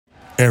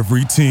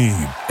Every team,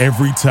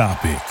 every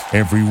topic,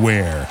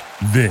 everywhere.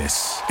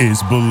 This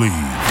is Believe.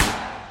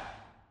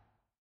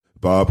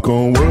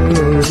 Popcorn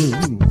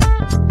World.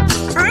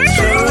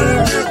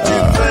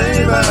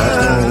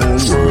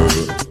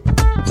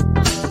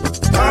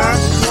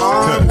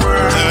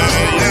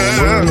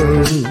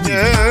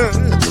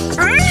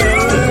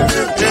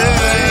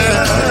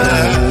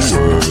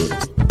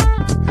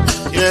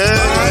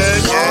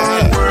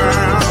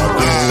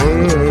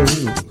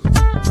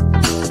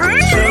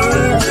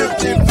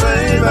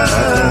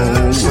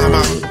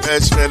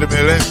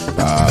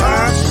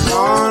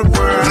 Popcorn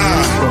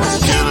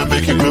World. Can I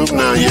make you groove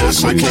now?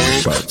 Yes, I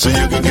can. So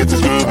you can get the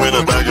groove in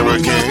the back of a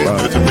can.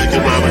 I can make it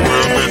round the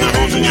world and the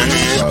holes in your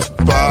hand.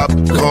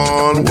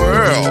 Popcorn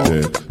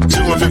World.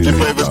 250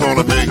 flavors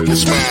gonna make you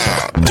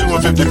smile.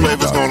 250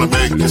 flavors gonna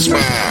make you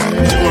smile.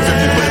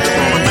 250 flavors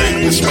gonna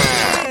make you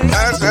smile.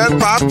 I said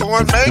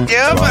popcorn make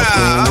you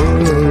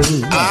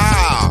smile.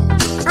 Ah.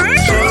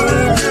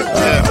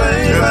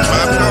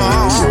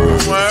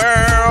 Popcorn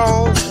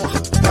World.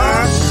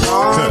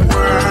 Popcorn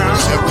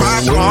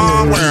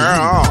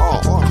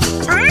World.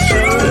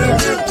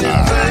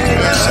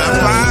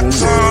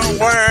 Popcorn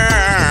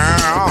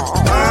World.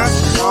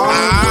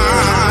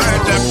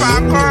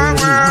 Popcorn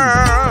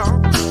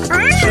World.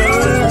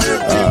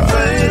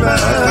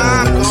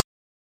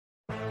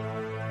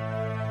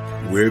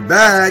 We're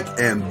back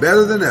and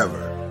better than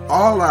ever.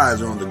 All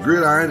eyes are on the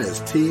gridiron as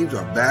teams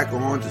are back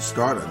on to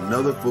start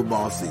another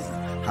football season.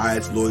 Hi,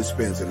 it's Lloyd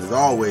Spence, and as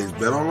always,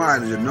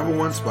 BetOnline is your number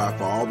one spot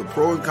for all the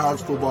pro and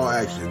college football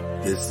action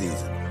this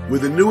season.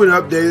 With a new and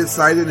updated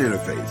site and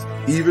interface,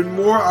 even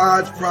more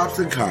odds, props,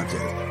 and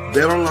contests,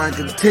 BetOnline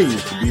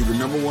continues to be the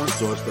number one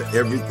source for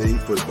everything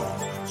football.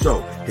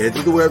 So, head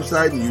to the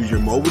website and use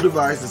your mobile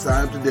device to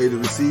sign up today to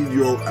receive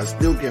your, I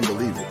still can't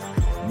believe it,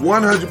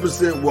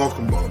 100%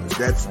 welcome bonus.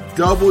 That's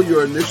double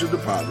your initial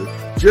deposit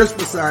just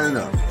for signing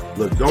up.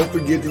 Look, don't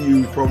forget to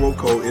use promo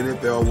code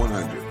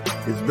NFL100.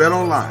 It's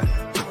BetOnline,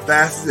 the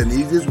fastest and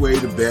easiest way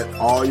to bet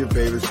all your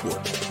favorite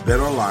sports.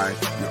 BetOnline,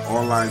 your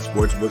online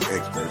sportsbook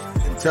experts,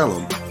 and tell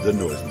them the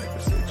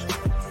Noisemaker sent you.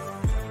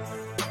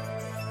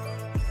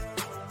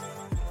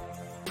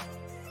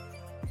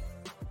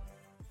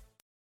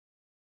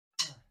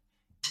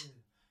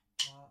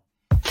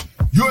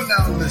 You're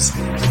now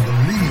listening to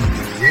Believe in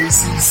the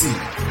ACC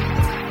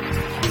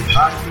with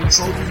Heisman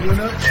Trophy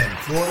winner and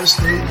Florida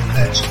State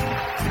legend,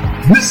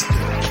 Mr.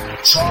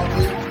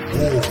 Charlie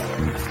Ward,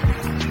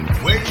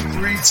 Wave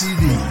 3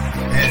 TV,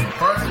 and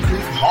Fern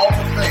Creek Hall of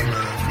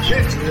Famer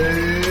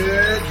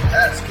Kendrick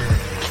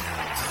Haskins,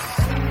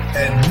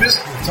 and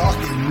Mr.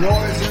 Talking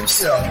Noise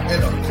himself,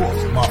 and of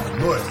course Mama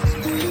Noise's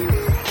man,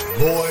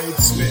 Lloyd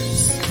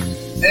Spence.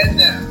 And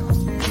now,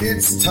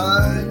 it's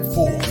time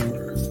for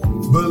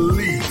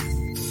Believe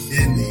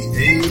in the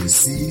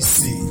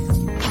ACC.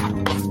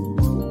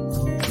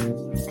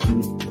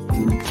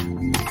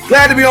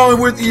 Glad to be on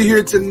with you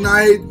here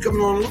tonight.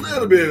 Coming on a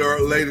little bit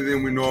later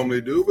than we normally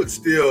do, but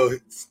still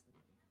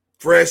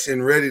fresh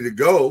and ready to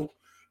go.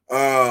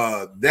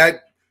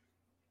 That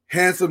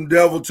handsome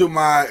devil to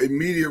my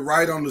immediate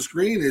right on the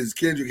screen is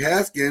Kendrick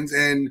Haskins,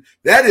 and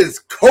that is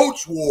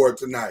Coach Ward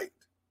tonight.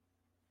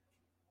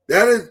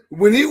 That is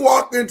when he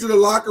walked into the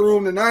locker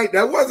room tonight.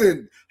 That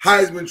wasn't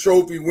Heisman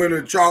Trophy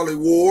winner Charlie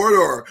Ward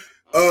or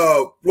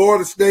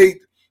Florida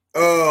State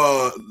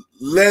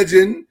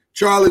legend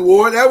Charlie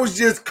Ward. That was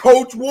just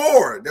Coach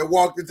Ward that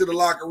walked into the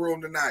locker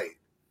room tonight.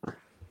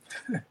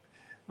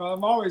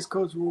 I'm always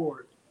Coach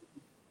Ward.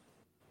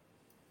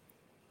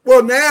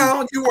 Well,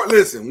 now you were.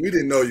 Listen, we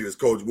didn't know you as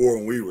Coach Ward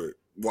when we were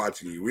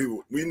watching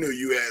you. We knew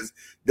you as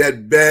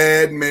that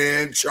bad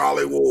man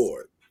Charlie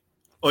Ward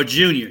or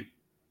Junior.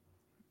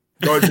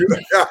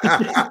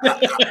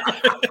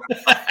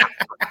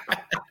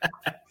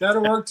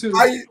 That'll work too.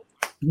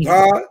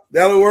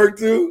 That'll work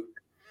too.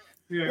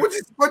 Yeah. What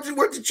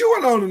you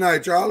chewing on tonight,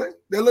 Charlie?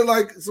 That look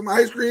like some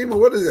ice cream, or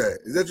what is that?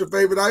 Is that your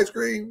favorite ice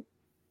cream?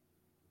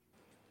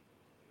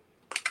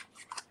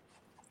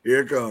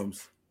 Here it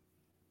comes.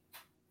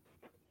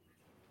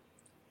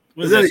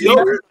 Is that a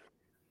yogurt?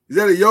 Is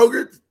that a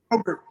yogurt?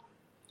 Yogurt.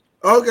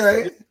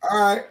 Okay. All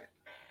right.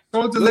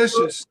 So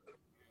delicious.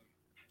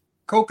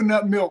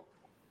 Coconut milk.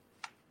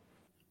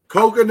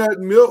 Coconut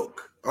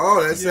milk.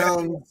 Oh, that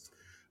sounds.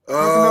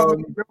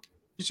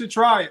 You should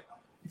try it.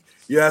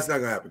 Yeah, that's not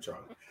gonna happen,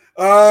 Charlie.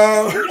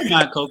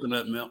 Not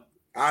coconut milk.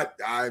 But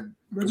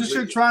you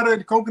should try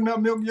the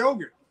coconut milk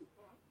yogurt.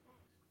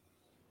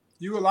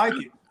 You will like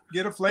it.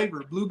 Get a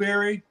flavor: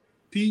 blueberry,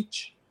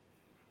 peach.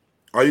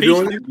 Are you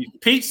doing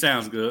it? Peach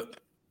sounds good.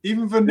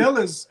 Even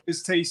vanilla is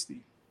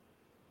tasty.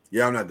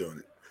 Yeah, I'm not doing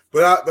it,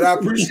 but I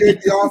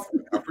appreciate the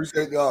offer. I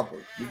appreciate the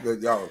offer.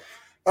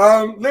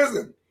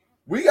 Listen,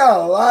 we got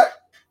a lot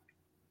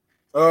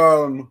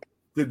to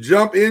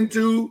jump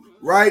into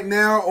right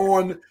now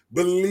on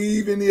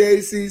Believe in the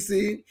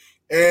ACC,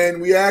 and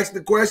we asked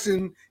the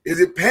question: is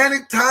it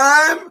panic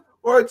time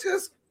or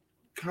just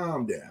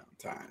calm down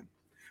time?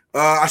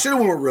 I should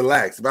have went with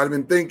relax. If I'd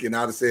been thinking,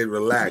 I'd have said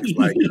relax,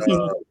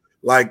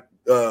 like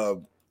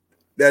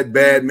that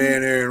bad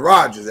man Aaron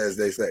Rodgers, as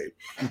they say.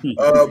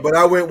 But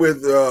I went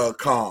with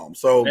calm.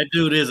 So that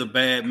dude is a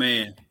bad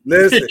man.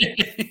 Listen,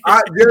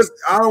 I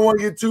don't want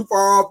to get too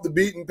far off the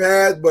beaten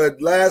path,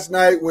 but last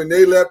night when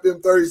they left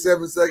them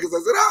 37 seconds, I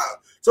said,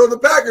 so the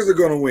Packers are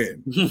going to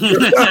win.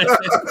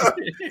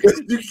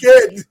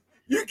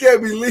 you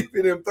can't be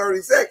leaving them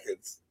 30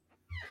 seconds.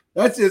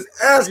 That's just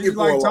asking He's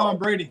for like a Tom loss.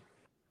 Brady.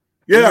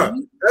 Yeah,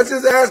 that's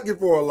just asking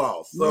for a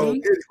loss. So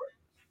anyway.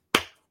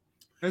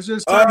 There's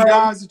just certain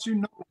guys that you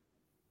know.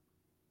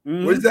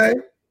 What'd you say?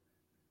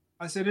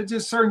 I said it's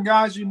just certain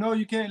guys you know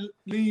you can't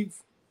leave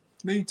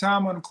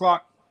time on the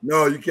clock.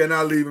 No, you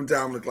cannot leave them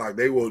time on the clock.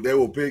 They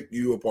will pick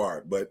you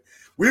apart. But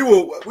we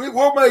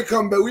may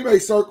come back. We may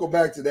circle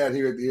back to that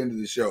here at the end of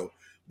the show.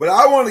 But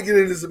I want to get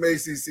into some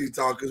ACC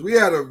talk because we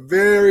had a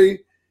very,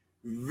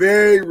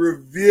 very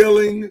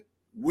revealing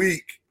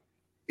week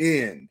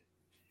end.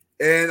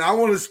 And I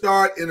want to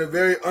start in a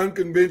very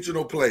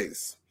unconventional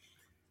place.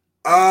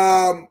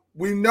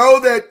 We know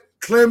that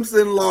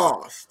Clemson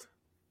lost.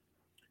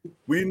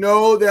 We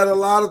know that a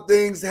lot of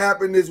things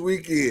happened this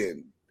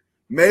weekend,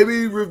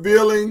 maybe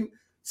revealing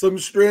some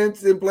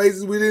strengths in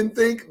places we didn't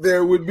think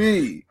there would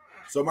be.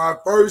 So my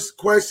first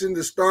question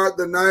to start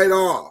the night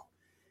off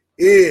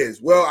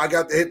is, well, I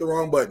got to hit the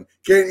wrong button.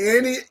 Can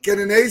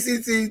an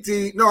ACC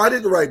team – no, I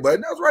did the right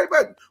button. That was the right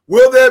button.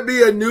 Will there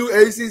be a new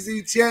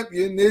ACC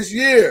champion this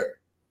year?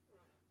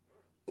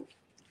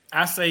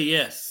 I say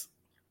yes.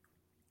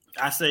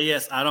 I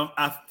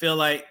feel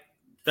like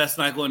that's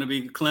not going to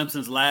be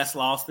Clemson's last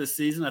loss this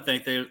season. I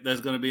think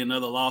there's going to be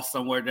another loss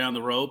somewhere down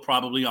the road,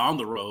 probably on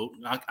the road.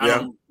 I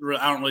don't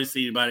really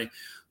see anybody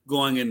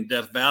going in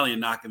Death Valley and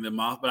knocking them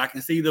off, but I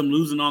can see them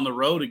losing on the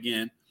road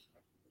again.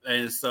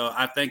 And so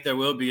I think there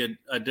will be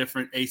a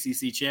different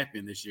ACC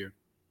champion this year.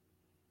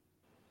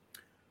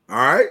 All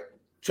right.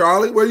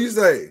 Charlie, what do you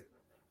say?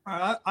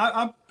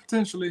 I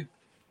potentially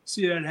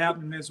see that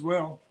happening as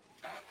well.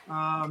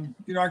 I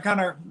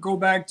kind of go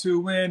back to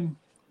when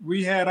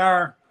we had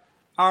our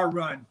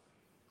run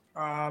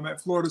at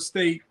Florida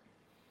State,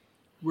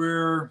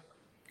 where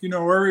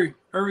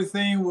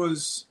everything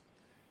was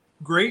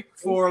great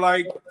for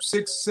like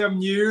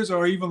 6-7 years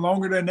or even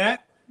longer than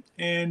that,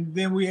 and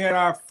then we had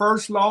our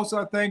first loss.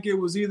 I think it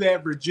was either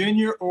at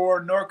Virginia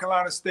or North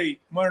Carolina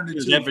State, one of the two.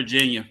 It was at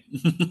Virginia,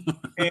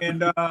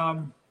 and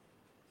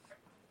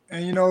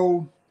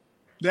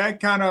that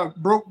kind of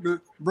broke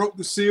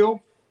the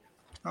seal.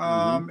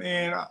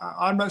 And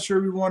I'm not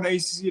sure we won the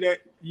ACC that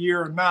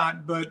year or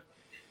not, but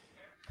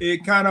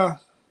it kind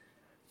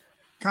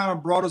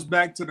of brought us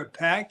back to the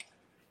pack.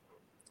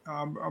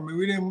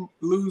 We didn't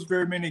lose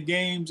very many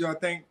games, I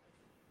think,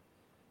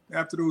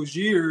 after those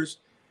years,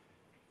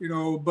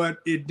 but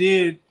it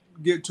did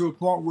get to a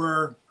point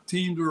where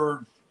teams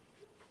were,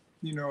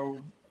 they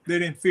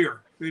didn't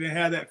fear. They didn't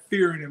have that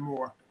fear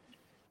anymore.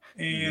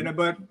 And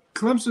but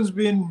Clemson's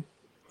been,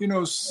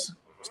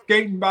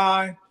 skating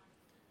by.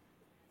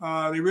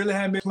 They really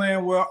haven't been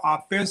playing well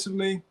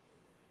offensively.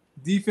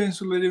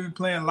 Defensively, they've been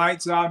playing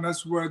lights out, and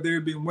that's where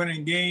they've been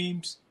winning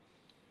games.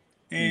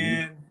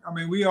 And,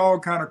 we all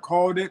kind of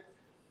called it,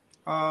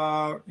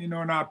 in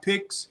our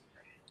picks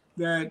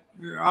that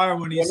I don't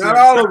want to not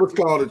all of us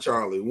called it,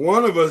 Charlie.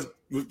 One of us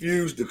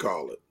refused to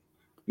call it.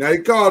 Now, he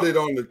called it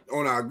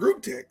on our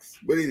group text,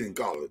 but he didn't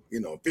call it,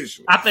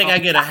 officially. I think I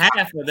get a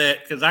half of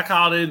that because I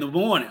called it in the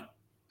morning.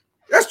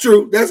 That's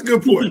true. That's a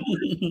good point.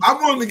 I'm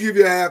willing to give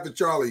you a half that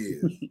Charlie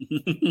is.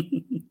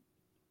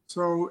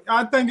 So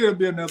I think it'll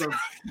be another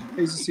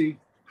ACC.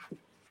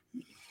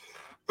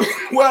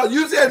 Well,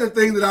 you said the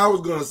thing that I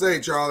was going to say,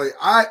 Charlie.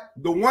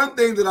 The one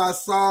thing that I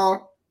saw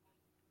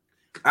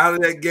out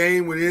of that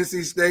game with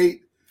NC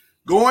State,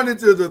 going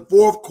into the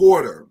fourth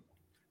quarter,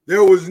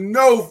 there was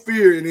no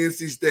fear in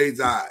NC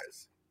State's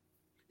eyes.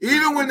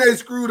 Even when they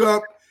screwed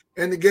up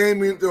and the game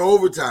went into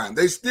overtime,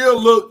 they still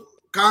looked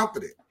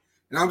confident.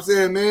 And I'm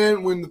saying,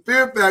 man, when the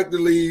fear factor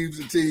leaves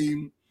the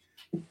team,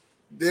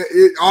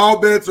 all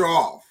bets are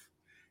off.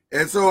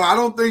 And so I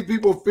don't think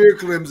people fear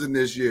Clemson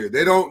this year.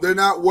 They're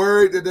not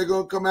worried that they're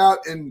going to come out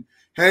and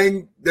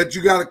hang, that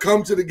you got to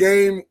come to the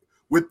game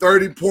with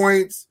 30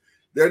 points.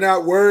 They're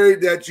not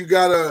worried that you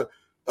got to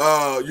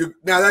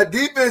now that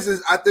defense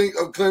I think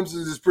of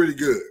Clemson's is pretty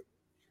good.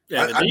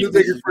 Yeah, I do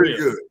think it's pretty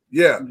good.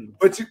 Yeah.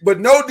 But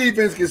no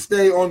defense can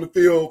stay on the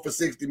field for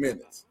 60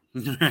 minutes.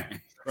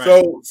 Right.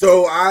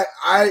 So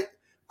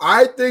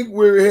I think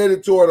we're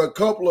headed toward a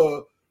couple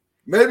of,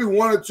 maybe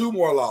one or two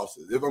more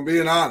losses, if I'm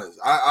being honest.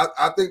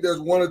 I think there's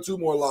one or two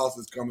more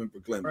losses coming for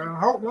Clemson. I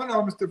hope one of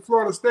them is to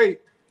Florida State.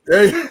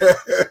 Yeah,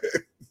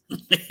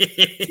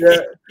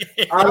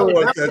 I don't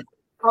want to touch.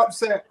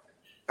 Upset.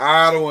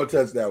 I don't want to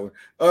touch that one.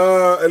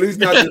 At least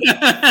not.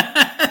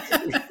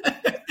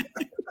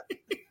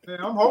 Yeah,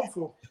 I'm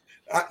hopeful.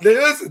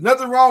 Listen,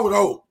 nothing wrong with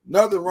hope.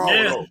 Nothing wrong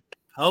with hope.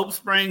 Hope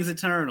springs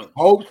eternal.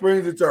 Hope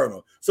springs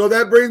eternal. So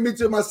that brings me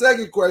to my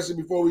second question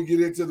before we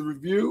get into the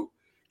review.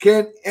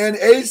 Can an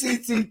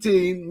ACC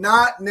team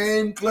not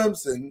named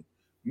Clemson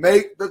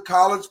make the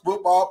college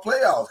football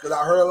playoffs? Because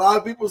I heard a lot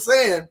of people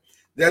saying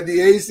that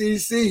the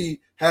ACC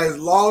has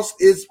lost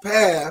its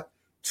path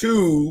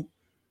to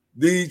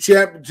the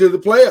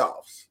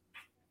playoffs?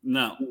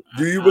 No.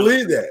 Do you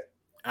believe that?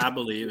 I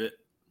believe it.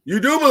 You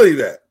do believe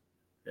that?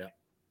 Yeah.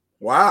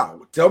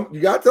 Wow. You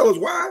got to tell us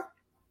why.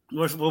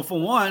 Well, for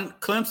one,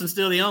 Clemson's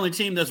still the only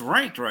team that's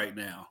ranked right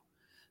now.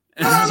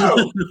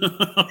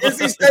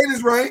 NC State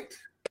is ranked.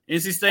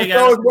 NC State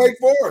got. So is Wake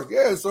Forest.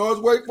 Yeah, so is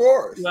Wake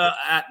Forest. Well,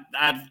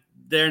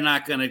 they're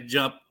not going to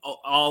jump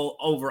all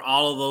over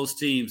all of those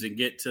teams and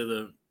get to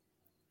the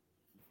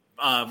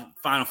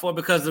Final Four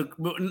because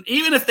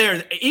even if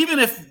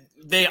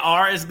they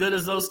are as good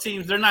as those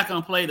teams, they're not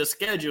going to play the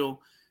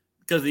schedule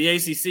because the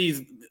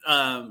ACC's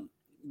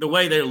the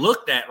way they're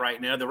looked at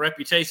right now, the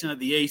reputation of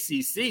the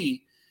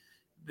ACC,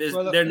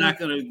 they're not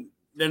going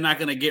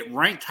to get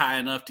ranked high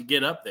enough to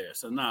get up there.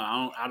 So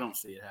no, I don't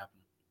see it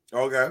happening.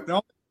 Okay.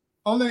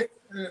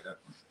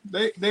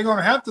 They're going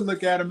to have to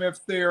look at them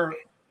if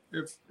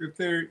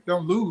they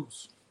don't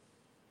lose.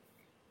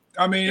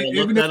 I mean,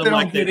 even if they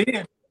don't get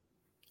in,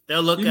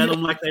 they'll look at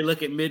them like they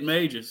look at mid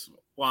majors.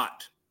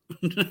 What?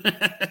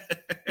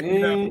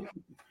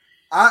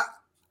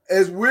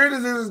 As weird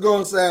as this is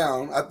going to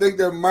sound, I think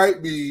there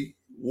might be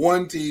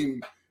one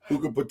team who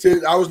could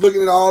potentially. I was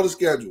looking at all the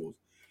schedules,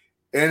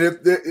 and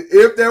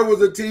if there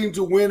was a team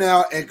to win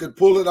out and could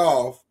pull it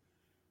off,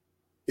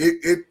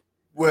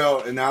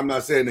 well, and I'm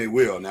not saying they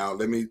will. Now,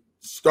 let me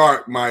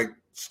start my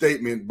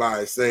statement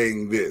by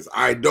saying this: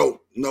 I don't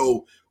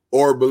know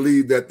or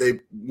believe that they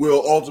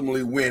will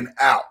ultimately win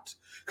out,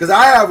 because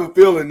I have a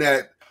feeling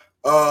that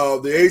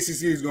the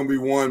ACC is going to be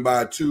won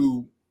by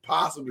 2,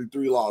 possibly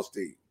 3 loss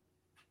teams.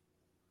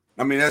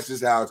 I mean, that's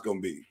just how it's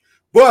going to be.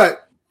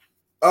 But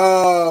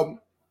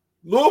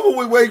Louisville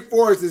with Wake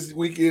Forest this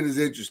weekend is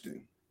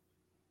interesting.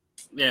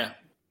 Yeah.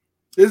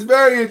 It's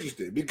very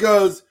interesting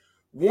because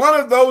one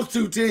of those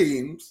 2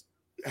 teams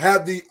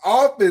have the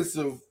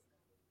offensive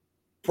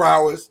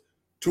prowess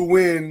to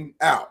win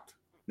out.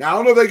 Now, I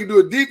don't know if they can do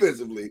it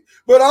defensively,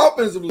 but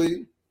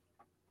offensively,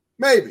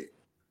 maybe.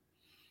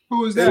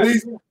 Who is that? At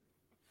least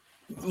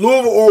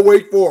Louisville or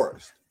Wake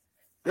Forest.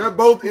 They're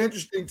both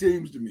interesting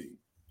teams to me.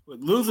 With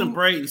losing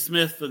Brayton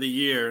Smith for the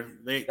year,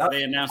 they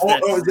announced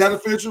that. Oh, is that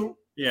official?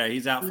 Yeah,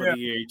 he's out for the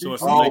year. He tore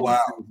some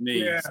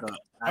knee. Yeah, so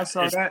I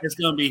saw that. It's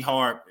going to be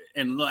hard,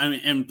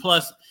 and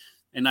plus,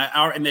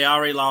 they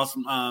already lost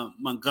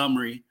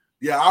Montgomery.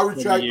 Yeah, I'll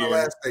retract my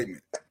last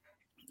statement.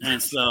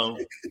 And so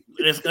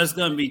it's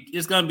going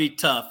to be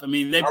tough. I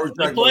mean, they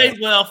played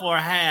well for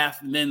a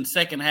half, and then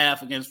second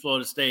half against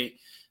Florida State,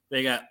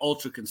 they got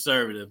ultra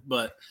conservative.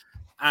 But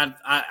I'd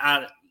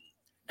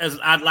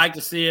like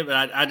to see it,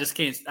 but I just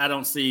can't. I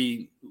don't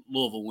see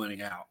Louisville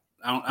winning out.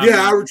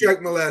 I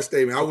retract my last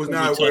statement. I was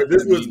not aware.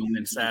 This was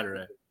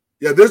Saturday.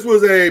 Yeah, this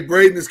was a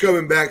Braden is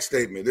coming back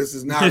statement. This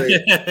is not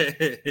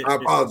I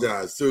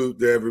apologize to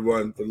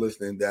everyone for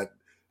listening.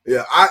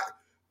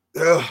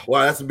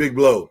 Wow, that's a big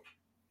blow.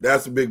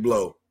 That's a big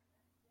blow.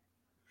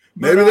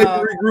 Maybe they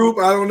can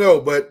regroup. I don't know,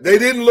 but they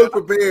didn't look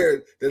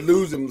prepared to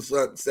lose him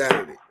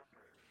Saturday.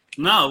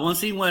 No, once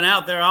he went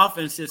out, their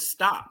offense just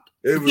stopped.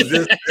 It was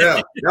just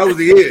that was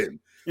the end.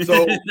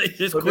 So they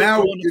just quit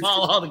throwing the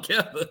ball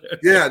altogether.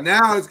 Yeah,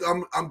 now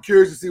I'm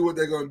curious to see what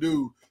they're going to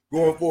do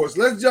going forward.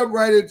 So let's jump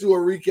right into a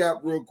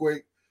recap real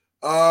quick.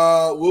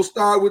 We'll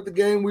start with the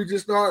game we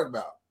just started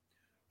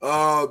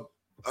about.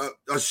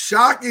 A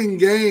shocking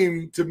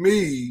game to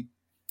me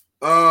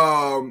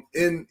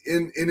in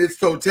its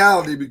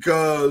totality,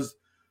 because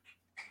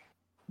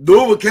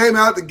Louisville came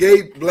out the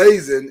gate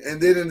blazing,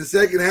 and then in the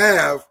second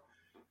half,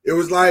 it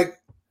was like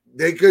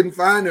they couldn't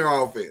find their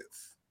offense.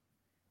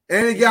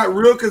 And it got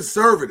real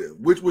conservative,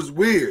 which was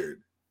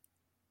weird.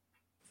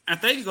 I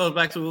think it goes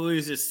back to what we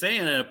was just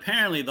saying, that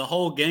apparently the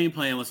whole game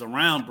plan was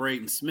around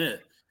Brayton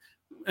Smith.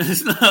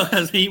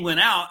 Because he went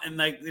out and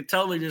they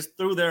totally just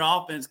threw their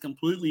offense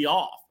completely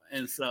off.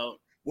 And so,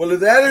 well,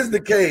 if that is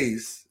the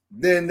case,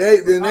 then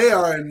they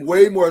are in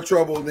way more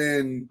trouble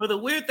than. But the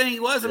weird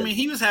thing was, I mean,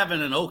 he was having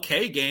an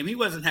okay game. He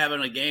wasn't having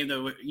a game that,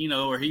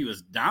 where he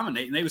was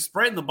dominating. They were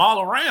spreading the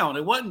ball around.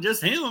 It wasn't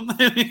just him.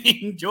 I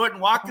mean, Jordan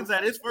Watkins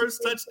had his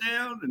first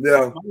touchdown. And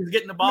he was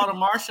getting the ball to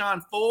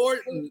Marshawn Ford,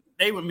 and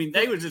they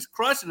were just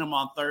crushing him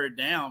on third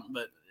down.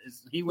 But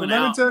he went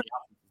out. So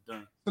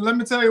let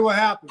me tell you what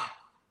happened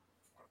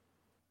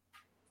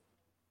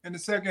in the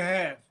second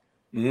half.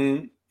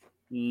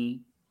 Mm-hmm.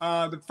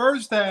 Mm-hmm. The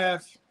first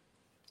half,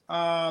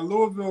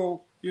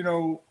 Louisville,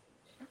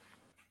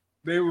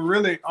 they were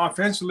really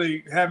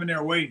offensively having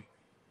their way.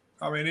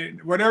 I mean,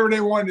 whatever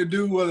they wanted to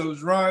do, whether it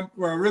was run,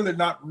 well, really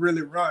not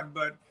really run,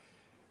 but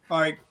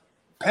like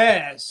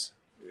pass,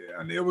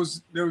 and there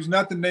was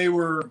nothing they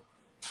were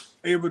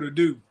able to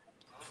do.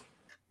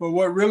 But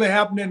what really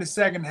happened in the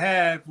second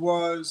half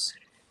was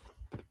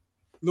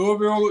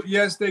Louisville,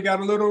 yes, they got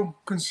a little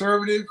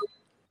conservative,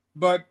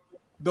 but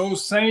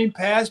those same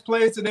pass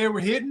plays that they were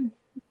hitting,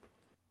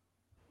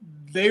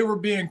 they were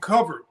being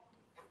covered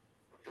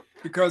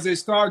because they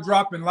started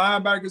dropping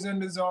linebackers in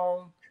the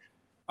zone.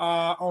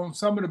 On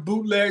some of the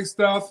bootleg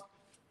stuff,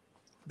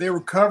 they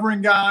were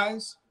covering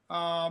guys.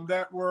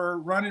 that were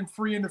running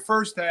free in the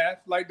first half,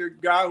 like the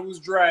guy who was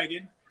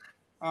dragging.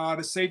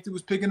 The safety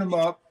was picking them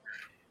up.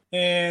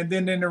 And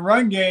then in the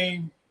run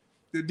game,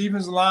 the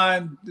defensive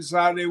line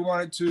decided they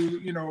wanted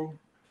to,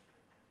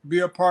 be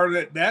a part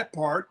of that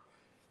part.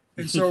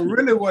 And so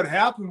really what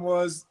happened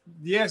was,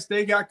 yes,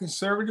 they got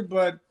conservative,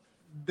 but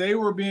they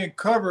were being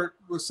covered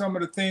with some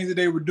of the things that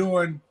they were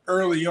doing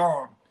early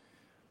on.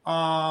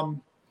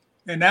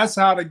 And that's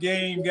how the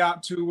game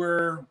got to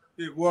where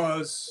it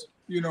was,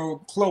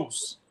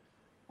 close.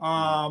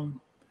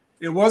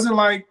 It wasn't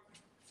like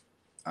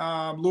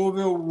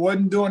Louisville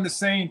wasn't doing the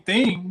same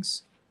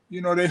things.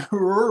 They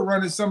were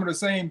running some of the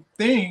same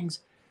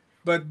things,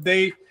 but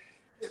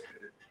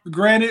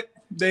granted,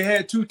 they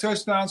had 2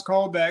 touchdowns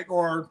called back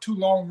or 2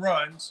 long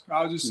runs.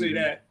 I'll just say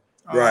that.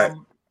 Right.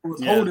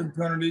 With holding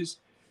penalties.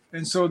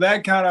 And so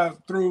that kind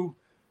of threw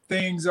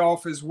things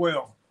off as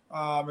well.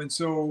 And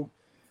so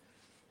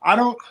I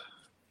don't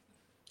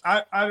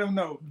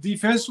know.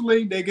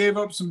 Defensively, they gave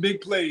up some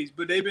big plays,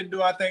 but I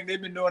think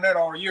they've been doing that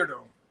all year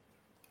though.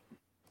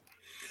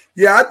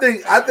 Yeah,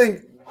 I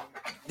think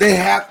they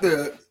have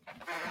to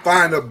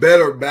find a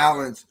better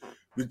balance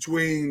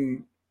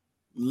between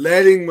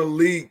letting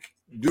Malik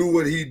do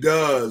what he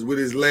does with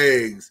his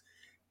legs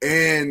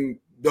and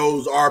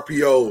those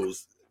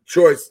RPOs,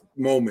 choice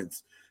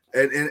moments.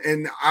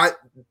 And I,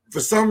 for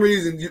some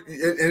reason,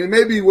 and it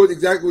may be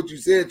exactly what you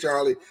said,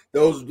 Charlie,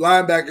 those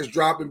linebackers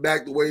dropping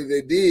back the way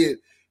they did,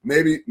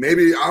 maybe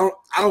I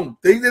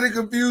don't think that it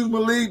confused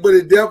Malik, but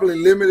it definitely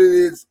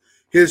limited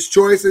his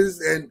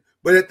choices.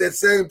 But at that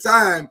same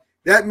time,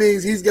 that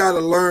means he's got to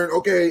learn,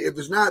 okay, if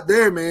it's not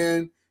there,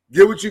 man,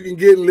 get what you can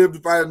get and live to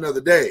fight another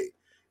day.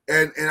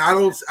 And I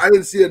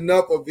didn't see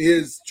enough of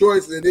his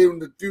choices. And even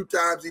the few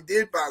times he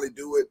did finally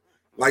do it,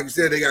 like you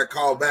said, they got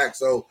called back.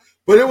 So,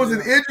 but it was an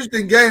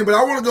interesting game. But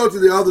I want to go to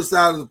the other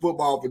side of the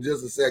football for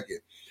just a second.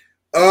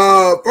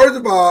 First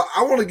of all,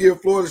 I want to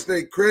give Florida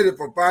State credit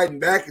for fighting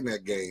back in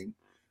that game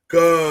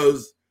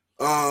because,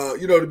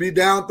 to be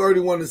down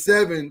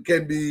 31-7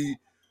 can be,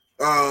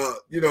 a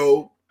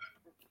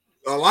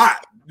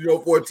lot,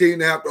 for a team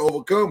to have to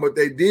overcome. But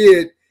they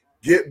did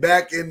get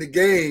back in the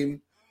game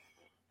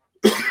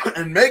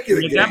and make it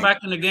a game. They got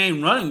back in the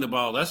game running the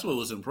ball. That's what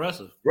was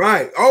impressive.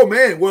 Right. Oh,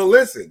 man. Well,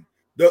 listen,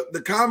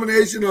 the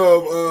combination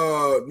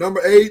of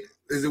number 8,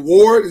 is it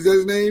Ward? Is that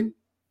his name?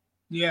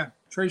 Yeah,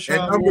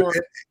 Treshaun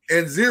Ward.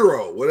 And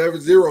Zero, whatever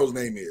Zero's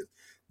name is.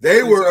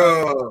 They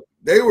were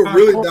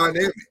really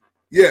dynamic.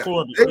 Yeah.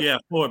 Corbin.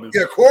 Corbin.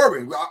 Yeah,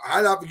 Corbin.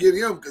 How'd I forget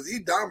him? Because he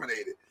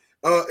dominated.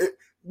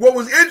 What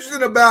was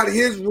interesting about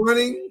his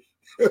running,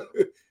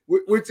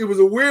 which it was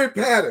a weird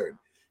pattern,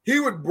 he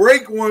would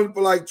break one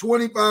for like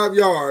 25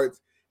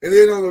 yards, and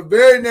then on the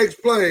very next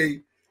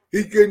play,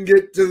 he couldn't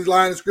get to the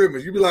line of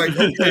scrimmage. You'd be like,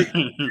 okay,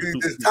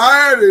 he's just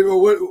tired,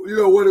 or what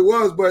it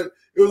was, but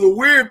it was a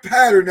weird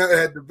pattern that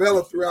had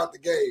developed throughout the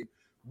game.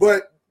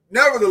 But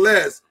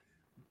nevertheless,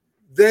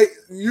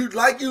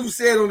 like you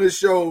said on this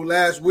show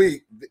last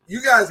week,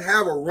 you guys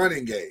have a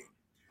running game.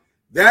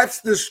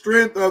 That's the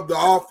strength of the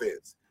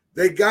offense.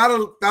 They got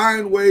to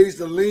find ways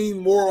to lean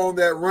more on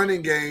that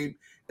running game,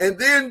 and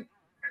then,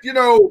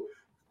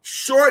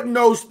 shorten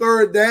those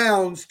third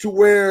downs to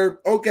where,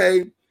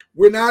 okay,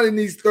 we're not in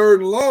these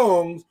third and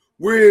longs,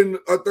 we're in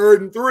a 3rd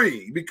and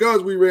 3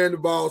 because we ran the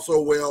ball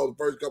so well the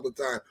first couple of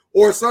times,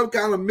 or some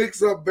kind of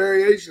mix-up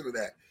variation of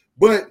that.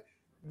 But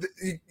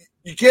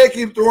you can't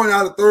keep throwing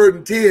out a 3rd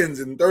and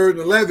 10s and 3rd and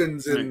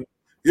 11s and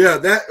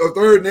or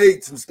 3rd and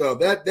 8s and stuff.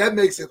 That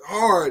makes it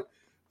hard,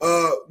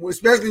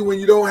 especially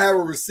when you don't have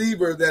a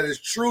receiver that has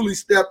truly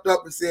stepped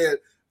up and said,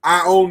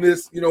 I own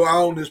this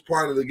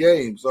part of the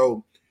game.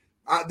 So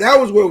that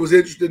was what was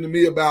interesting to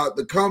me about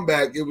the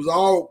comeback. It was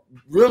all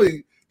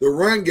really the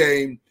run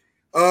game.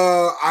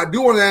 I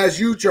do want to ask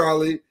you,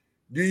 Charlie,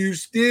 do you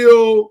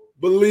still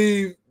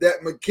believe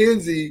that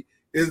McKenzie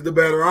is the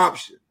better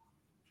option?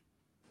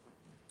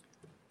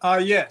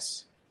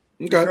 Yes.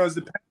 Okay. Because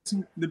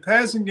the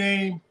passing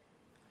game,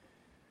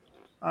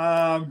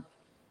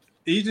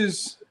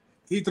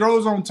 he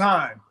throws on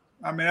time.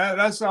 I mean,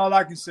 that's all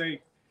I can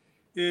say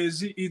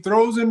is he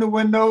throws in the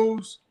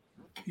windows.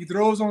 He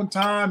throws on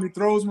time. He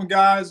throws when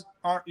guys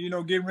aren't,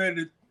 getting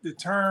ready to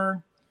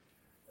turn.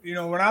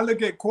 When I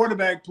look at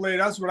quarterback play,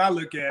 that's what I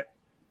look at.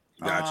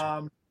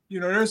 Gotcha.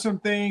 There's some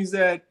things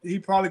that he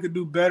probably could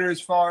do better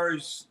as far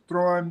as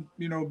throwing,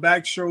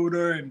 back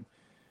shoulder and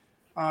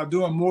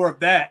doing more of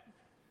that.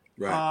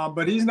 Right.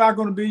 But he's not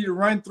going to be your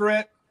run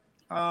threat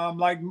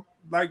like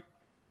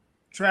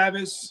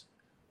Travis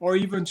or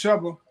even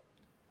Chuba.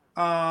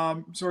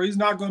 So he's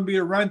not going to be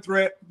a run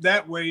threat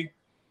that way.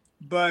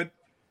 But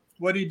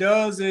what he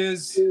does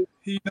is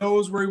he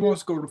knows where he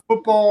wants to go to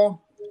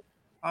football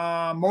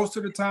most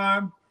of the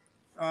time,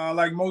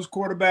 like most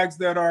quarterbacks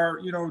that are,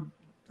 I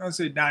don't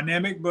say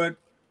dynamic, but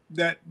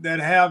that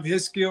have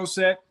his skill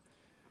set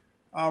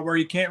where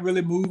he can't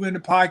really move in the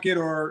pocket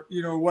or,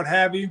 what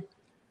have you.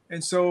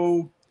 And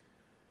so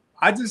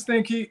I just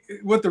think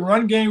with the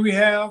run game we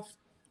have,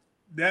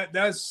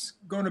 that's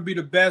going to be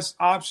the best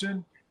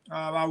option.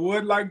 I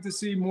would like to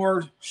see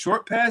more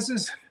short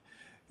passes,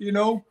 you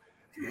know,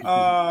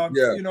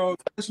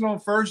 especially on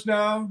first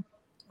down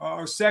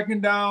or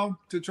second down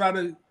to try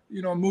to,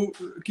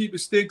 keep the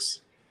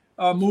sticks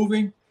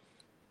moving.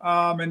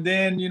 And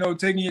then,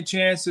 taking your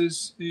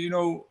chances,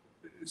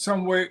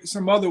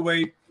 some other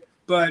way.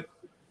 But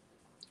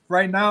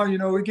right now,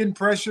 we're getting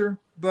pressure.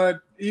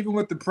 But even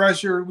with the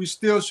pressure, we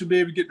still should be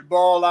able to get the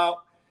ball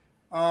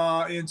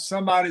out in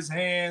somebody's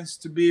hands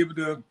to be able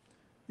to,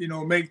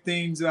 make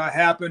things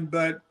happen.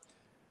 But,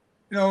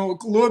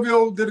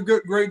 Louisville did a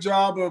great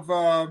job of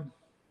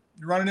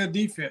running their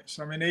defense.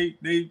 I mean,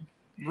 they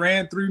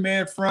ran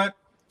 3-man front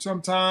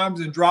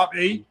sometimes and dropped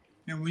 8.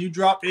 And when you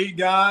drop 8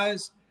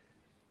 guys,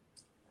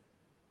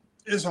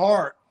 it's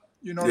hard,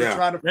 to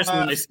try to That's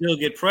when they still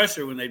get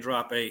pressure when they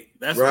drop 8.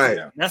 That's right.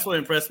 That's what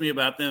impressed me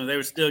about them. They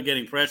were still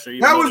getting pressure.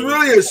 That was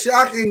really a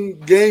shocking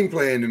game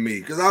plan to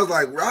me because I was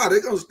like, wow,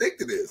 they're going to stick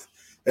to this.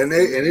 And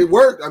it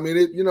worked. I mean,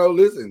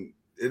 listen,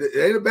 it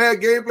ain't a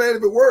bad game plan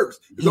if it works.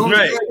 It's only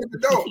bad if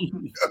it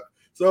don't.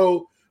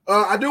 So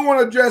I do want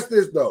to address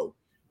this, though.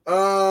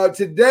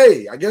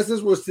 Today, I guess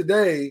this was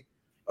today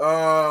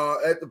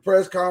at the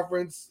press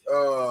conference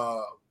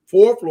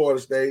for Florida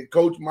State,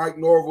 Coach Mike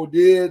Norvell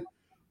did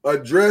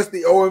address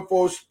the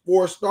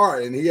 0-4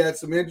 start, and he had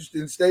some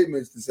interesting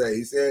statements to say.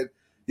 He said,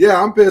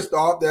 yeah, I'm pissed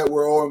off that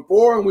we're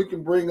 0-4, and we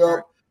can bring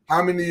up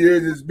how many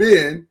years it's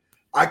been.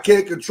 I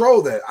can't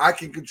control that. I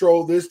can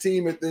control this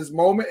team at this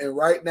moment and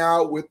right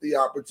now with the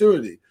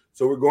opportunity.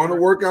 So we're going to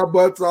work our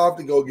butts off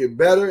to go get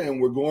better, and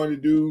we're going to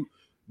do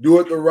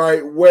it the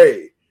right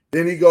way.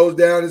 Then he goes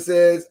down and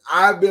says,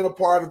 I've been a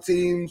part of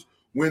teams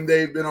when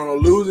they've been on a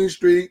losing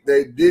streak.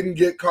 They didn't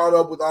get caught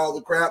up with all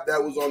the crap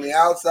that was on the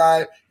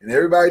outside and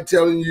everybody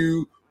telling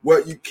you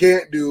what you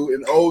can't do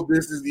and,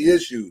 this is the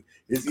issue.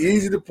 It's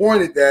easy to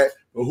point at that,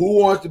 but who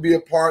wants to be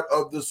a part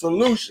of the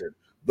solution?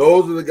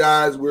 Those are the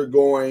guys we're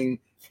going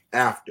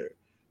after.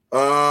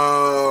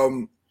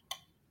 First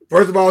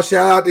of all,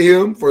 shout out to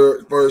him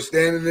for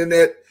standing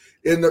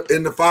in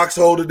the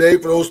foxhole today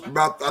for those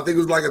about, I think it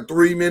was like a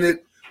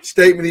 3-minute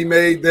statement he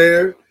made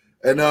there,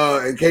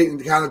 and Kate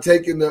kind of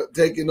taking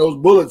those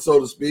bullets, so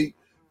to speak.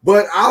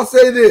 But I'll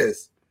say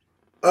this: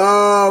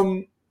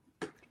 the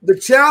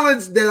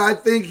challenge that I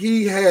think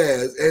he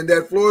has, and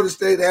that Florida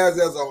State has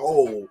as a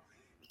whole,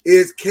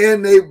 is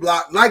can they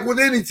block, like with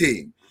any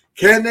team,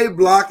 can they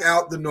block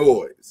out the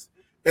noise?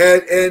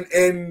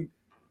 And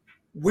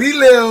we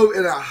live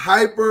in a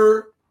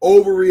hyper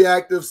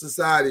overreactive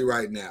society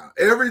right now.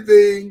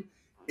 Everything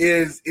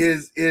is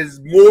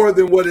more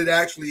than what it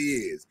actually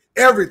is.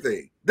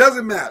 Everything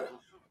doesn't matter.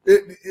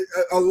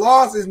 A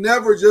loss is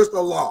never just a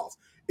loss.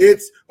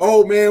 It's,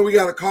 oh man, we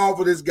got to call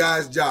for this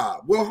guy's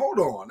job. Well, hold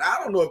on. I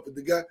don't know if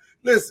the guy.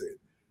 Listen,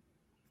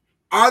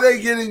 are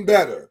they getting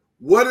better?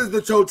 What is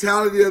the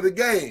totality of the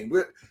game?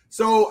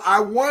 So I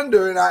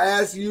wonder, and I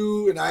ask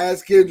you, and I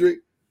ask Kendrick,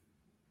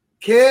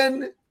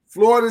 can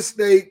Florida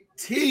State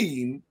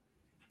team,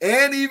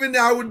 and even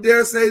I would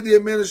dare say the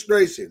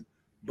administration,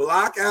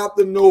 block out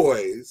the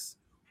noise,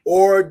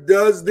 or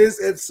does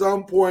this at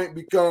some point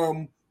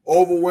become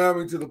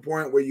overwhelming to the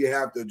point where you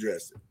have to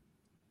address it?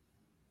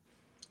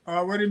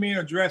 What do you mean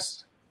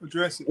address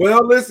it?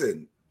 Well,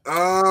 listen,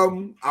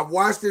 I've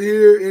watched it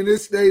here in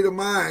this state of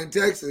mine,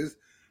 Texas.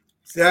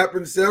 It's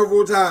happened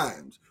several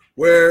times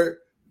where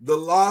the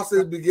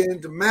losses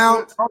begin to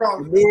mount,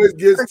 the noise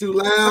gets too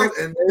loud,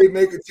 and they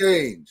make a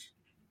change.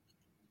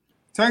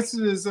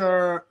 Texas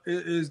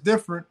is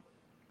different,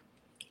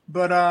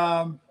 but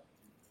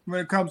when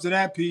it comes to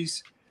that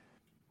piece,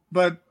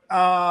 but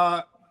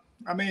I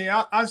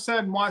sat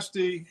and watched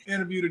the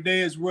interview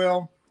today as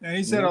well, and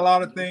he said a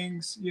lot of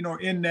things,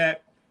 in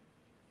that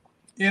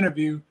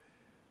interview,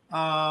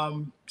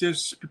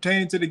 just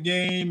pertaining to the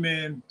game,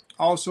 and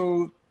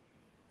also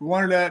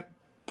one of that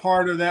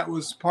part of that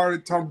was part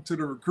of talking to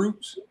the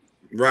recruits,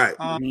 right,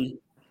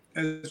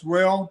 as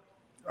well.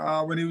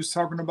 When he was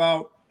talking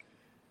about,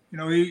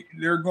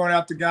 they're going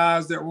after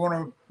guys that want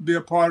to be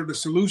a part of the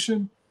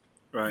solution,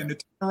 right, in the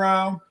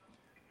turnaround,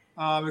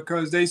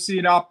 because they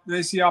see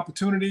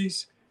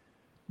opportunities.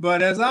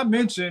 But as I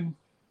mentioned,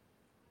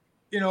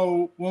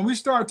 when we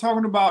start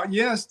talking about,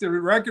 yes, the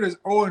record is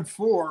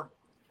 0-4,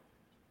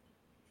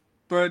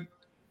 but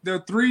there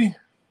are three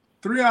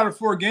out of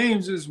 4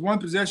 games is one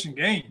possession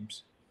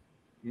games.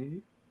 Mm-hmm.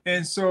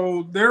 And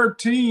so there are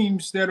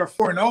teams that are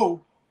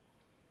 4-0,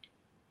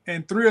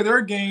 and 3 of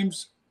their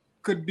games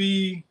could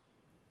be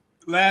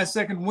last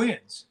second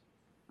wins.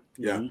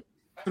 Yeah.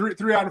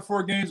 3 out of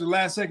 4 games are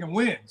last second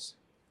wins,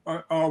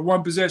 or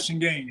one possession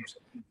games.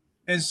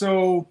 And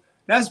so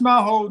that's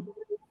my whole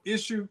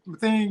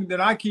thing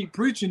that I keep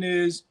preaching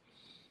is,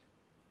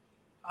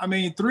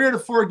 3 out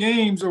of 4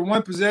 games are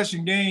one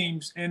possession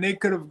games, and they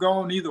could have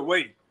gone either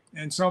way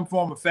in some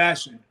form or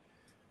fashion.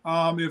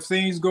 If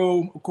things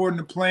go according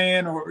to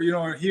plan, or,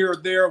 here or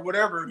there, or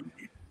whatever.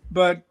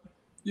 But,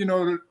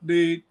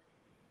 the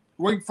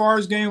Wake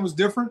Forest game was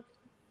different.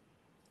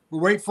 But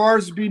Wake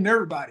Forest is beating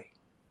everybody.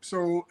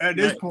 So at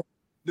this point,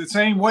 the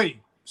same way.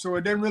 So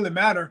it doesn't really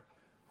matter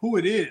who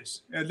it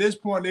is. At this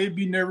point, they've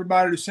beaten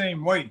everybody the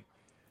same way.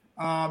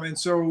 And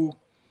so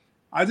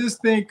I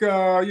just think,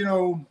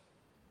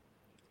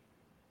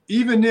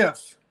 even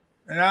if,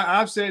 and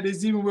I've said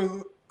this even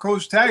with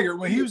Coach Taggart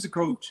when he was the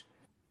coach,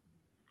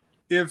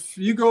 if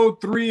you go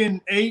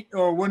 3-8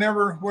 or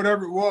whatever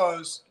it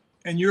was,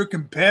 and you're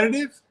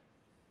competitive,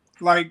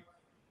 like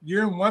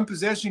you're in one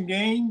possession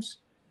games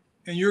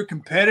and you're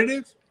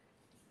competitive,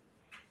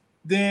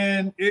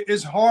 then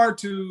it's hard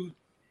to,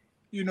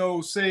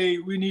 say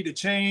we need to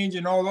change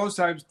and all those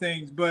types of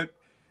things. But,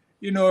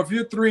 if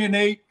you're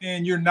 3-8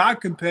 and you're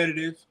not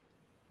competitive,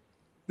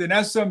 then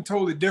that's something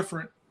totally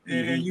different.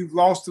 And you've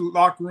lost the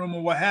locker room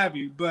or what have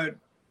you. But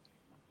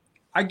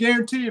I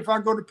guarantee you, if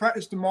I go to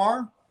practice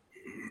tomorrow,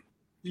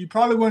 you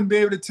probably wouldn't be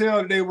able to tell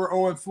that they were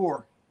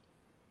 0-4.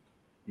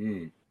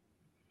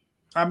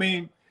 I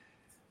mean,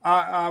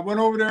 I went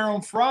over there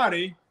on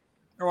Friday,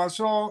 or I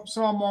saw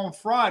them on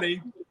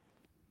Friday,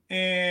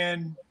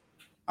 and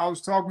I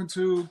was talking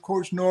to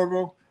Coach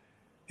Norville,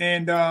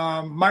 and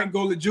Mike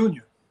Golick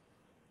Jr.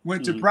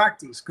 went to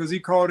practice because he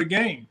called a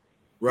game.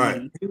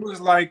 Right. He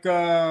was like,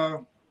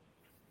 are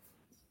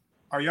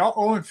y'all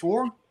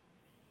 0-4?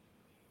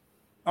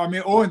 I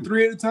mean,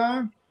 0-3 at the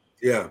time?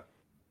 Yeah.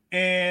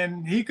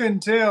 And he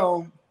couldn't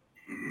tell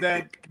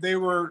that they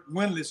were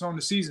winless on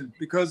the season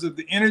because of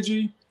the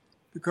energy,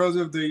 because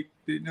of the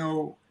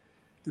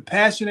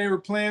passion they were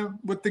playing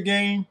with the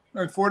game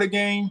or for the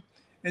game.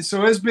 And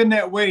so it's been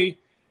that way.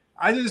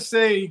 I just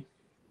say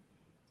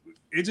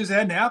it just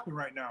hadn't happened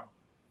right now.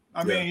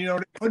 I mean,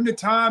 they're putting the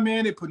time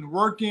in, they're putting the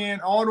work in,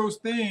 all those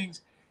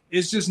things.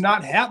 It's just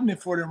not happening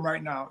for them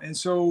right now. And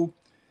so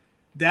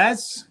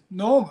that's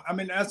normal. I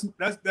mean,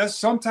 that's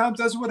sometimes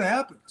that's what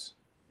happens.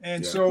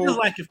 And so I feel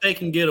like if they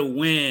can get a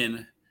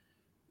win,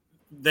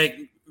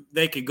 they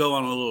could go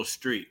on a little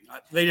streak.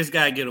 They just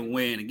got to get a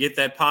win and get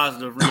that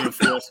positive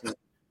reinforcement.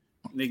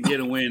 They get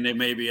a win, they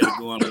may be able to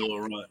go on a little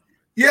run.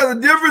 Yeah,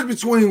 the difference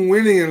between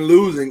winning and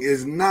losing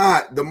is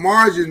not – the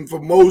margin for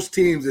most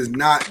teams is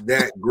not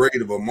that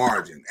great of a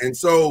margin. And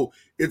so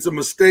it's a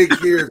mistake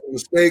here, it's a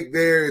mistake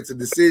there, it's a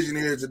decision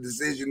here, it's a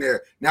decision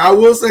there. Now, I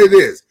will say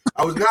this.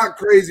 I was not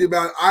crazy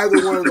about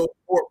either one of those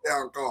fourth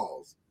down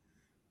calls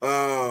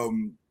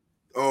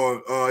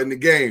in the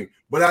game.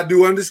 But I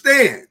do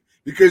understand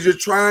because you're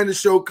trying to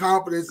show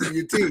confidence in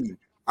your team.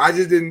 I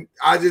just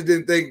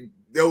didn't think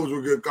those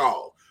were good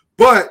calls.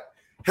 But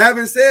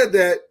having said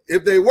that,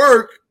 if they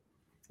work,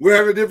 we're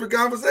having a different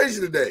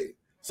conversation today.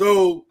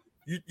 So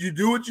you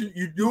do what you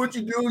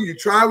do, you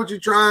try what you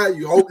try,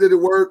 you hope that it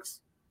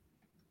works.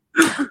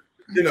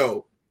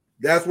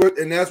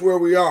 That's where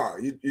we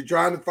are. You're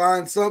trying to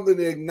find something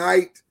to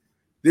ignite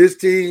this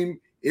team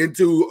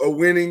into a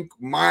winning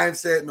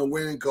mindset and a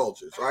winning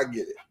culture. So I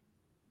get it.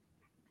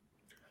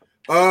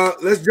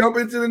 Let's jump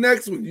into the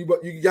next one.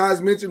 You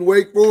guys mentioned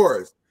Wake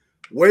Forest.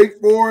 Wake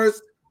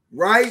Forest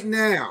right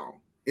now,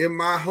 in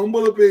my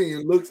humble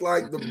opinion, looks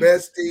like the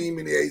best team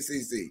in the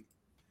ACC.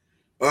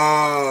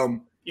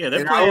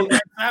 They're playing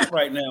lights out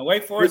right now.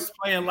 Wake Forest is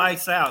playing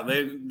lights out.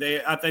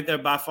 I think they're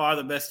by far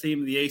the best team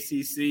in the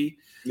ACC.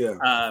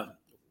 Yeah.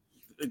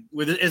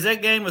 Is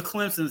that game with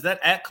Clemson? Is that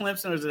at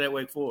Clemson or is it at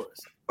Wake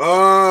Forest?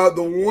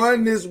 The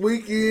one this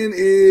weekend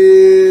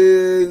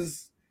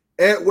is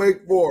at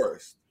Wake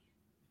Forest.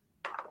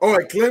 Oh,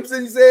 at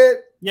Clemson, you said?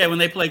 Yeah, when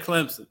they play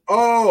Clemson.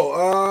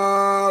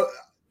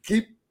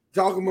 Keep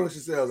talking amongst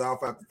yourselves. I'll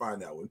have to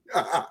find that one.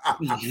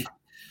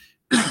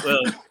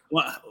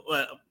 well,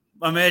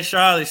 my man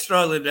Charlie's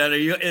struggling down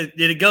there. Did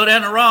it go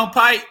down the wrong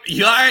pipe?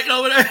 You all right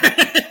over there?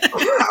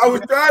 I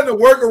was trying to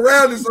work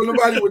around it so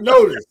nobody would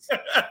notice.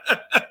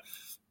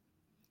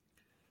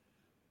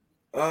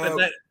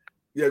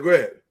 Yeah, go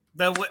ahead.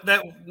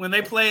 That when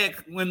they play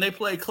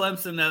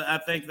Clemson, I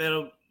think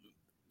that'll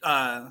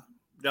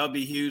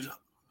be huge.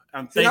 I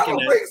don't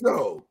think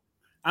so.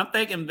 I'm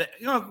thinking that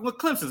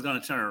Clemson's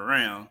going to turn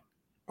around.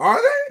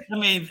 Are they? I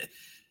mean,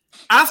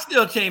 I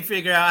still can't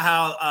figure out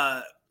how.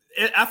 I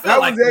feel that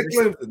like was at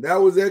Clemson. That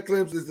was at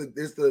Clemson.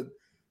 It's the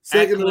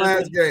second to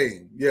last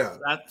game. Yeah.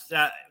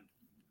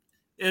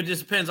 It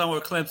just depends on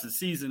where Clemson's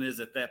season is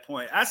at that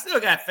point. I still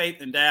got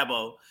faith in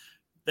Dabo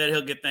that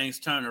he'll get things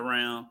turned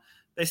around.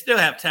 They still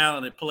have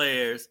talented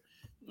players.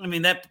 I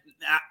mean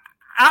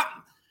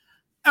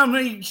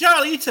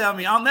Charlie, you tell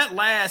me on that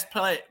last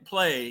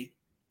play,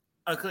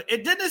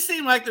 it didn't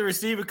seem like the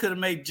receiver could have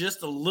made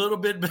just a little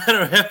bit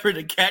better effort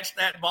to catch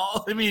that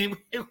ball. I mean,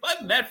 it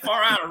wasn't that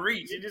far out of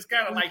reach. It just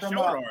kind of like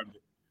short-armed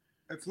it.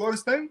 At Florida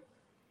State?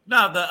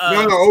 No, the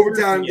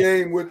overtime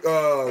game with this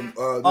weekend.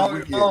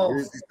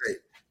 NC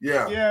State.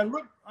 Yeah. Yeah,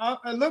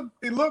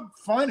 it looked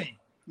funny.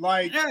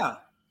 Like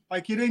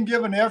he didn't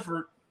give an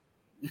effort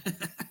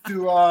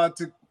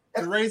to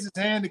raise his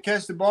hand to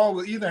catch the ball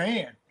with either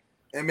hand.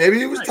 And maybe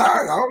he was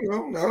tired. I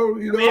don't know.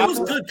 It was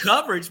good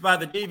coverage by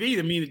the DB.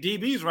 I mean, the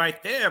DB's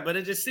right there, but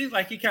it just seems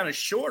like he kind of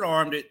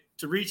short-armed it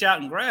to reach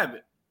out and grab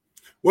it.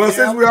 Well,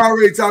 since we're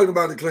already talking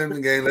about the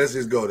Clemson game, let's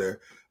just go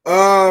there.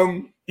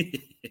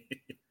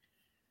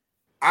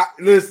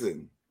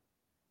 Listen,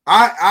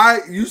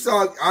 You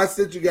saw I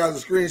sent you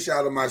guys a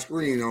screenshot of my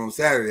screen on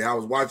Saturday. I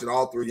was watching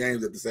all 3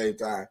 games at the same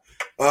time.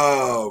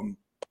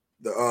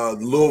 The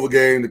Louisville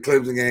game, the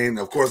Clemson game.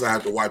 Of course, I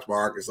have to watch my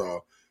Arkansas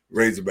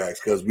Razorbacks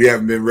because we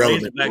haven't been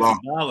relevant in a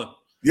long.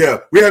 Yeah,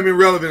 we haven't been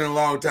relevant in a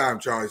long time,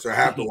 Charlie. So I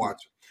have to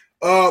watch it.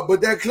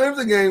 But that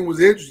Clemson game was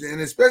interesting, and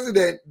especially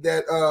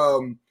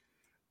the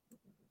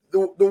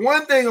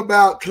one thing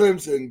about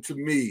Clemson to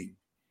me,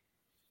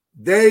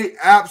 they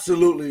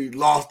absolutely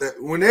lost that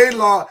when they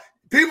lost.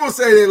 People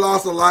say they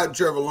lost a lot in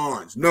Trevor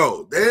Lawrence.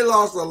 No, they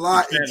lost a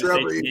lot in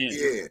Trevor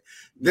Etienne.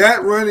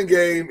 That running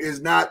game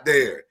is not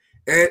there.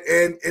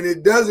 And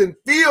it doesn't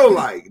feel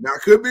like, now I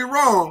could be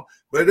wrong,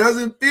 but it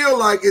doesn't feel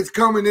like it's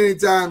coming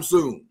anytime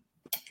soon.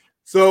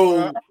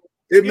 So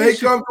it may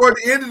come toward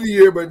the end of the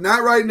year, but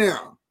not right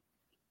now.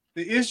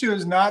 The issue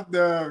is not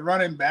the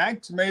running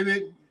backs.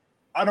 Maybe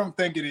I don't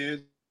think it is.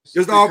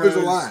 It's the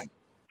offensive line.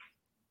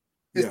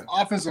 It's the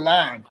offensive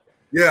line.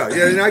 Yeah,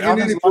 they're not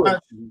getting any push.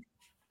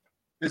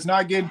 It's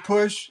not getting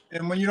pushed,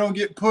 and when you don't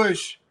get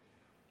pushed,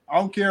 I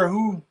don't care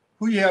who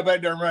you have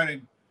out there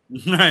running.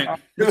 Right.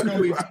 It's going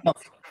to be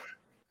tough.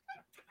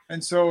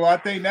 And so I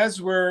think that's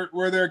where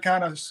they're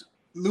kind of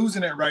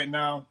losing it right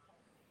now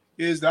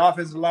is the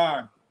offensive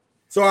line.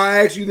 So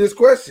I ask you this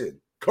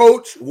question,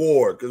 Coach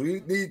Ward, because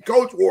we need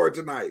Coach Ward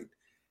tonight.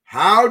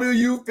 How do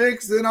you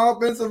fix an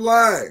offensive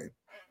line?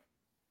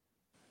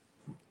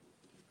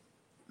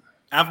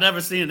 I've never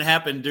seen it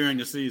happen during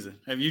the season.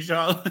 Have you,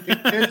 Charlie?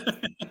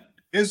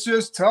 It's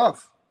just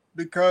tough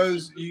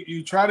because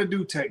you try to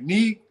do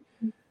technique.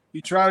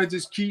 You try to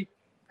just keep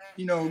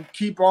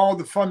all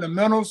the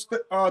fundamentals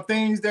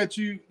things that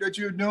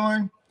you're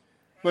doing.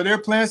 But they're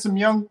playing some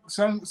young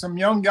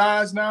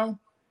guys now,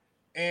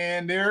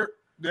 and they're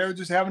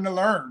just having to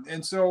learn.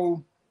 And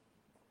so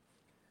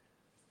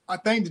I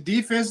think the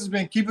defense has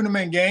been keeping them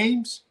in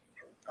games.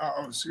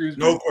 Excuse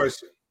me. No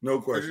question.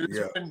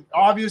 It's been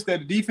obvious that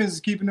the defense is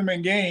keeping them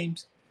in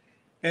games,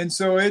 and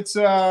so it's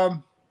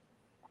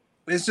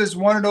just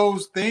one of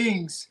those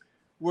things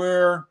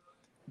where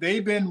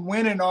they've been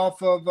winning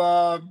off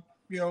of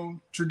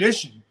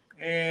tradition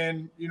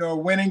and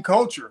winning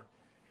culture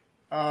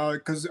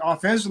because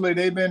offensively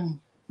they've been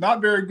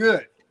not very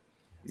good.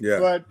 Yeah,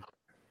 but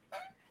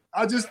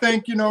I just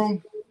think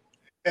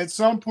at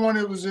some point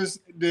it was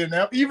just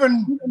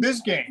even this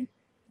game,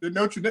 the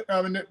North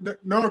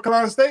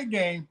Carolina State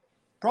game,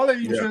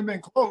 probably should have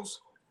been close,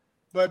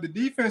 but the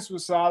defense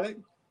was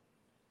solid,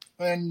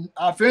 and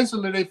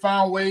offensively they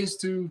found ways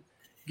to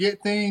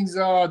get things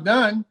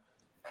done.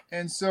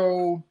 And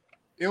so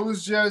it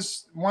was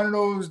just one of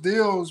those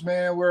deals,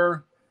 man,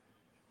 where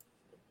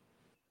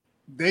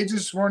they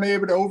just weren't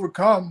able to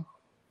overcome,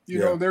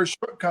 their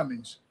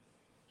shortcomings.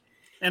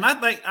 And I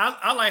think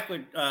I like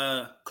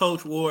what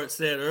Coach Ward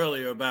said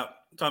earlier about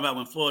talking about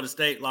when Florida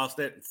State lost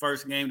that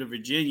first game to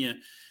Virginia.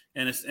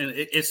 And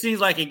it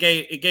seems like it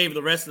gave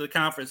the rest of the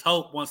conference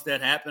hope once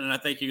that happened. And I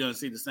think you're going to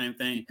see the same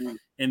thing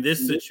in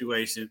this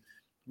situation.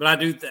 But I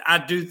do. But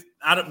at the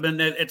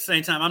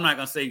same time, I'm not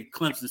going to say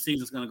Clemson's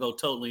season is going to go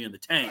totally in the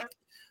tank.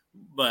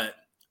 But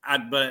I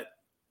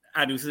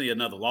do see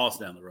another loss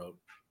down the road.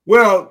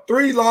 Well,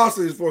 3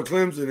 losses for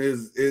Clemson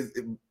is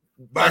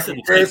by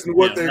comparison to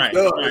what they've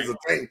done is a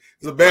tank.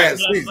 It's a bad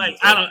season.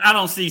 I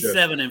don't see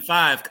 7 and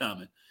 5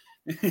 coming.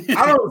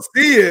 I don't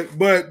see it,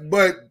 but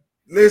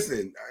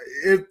listen,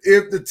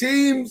 if the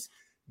teams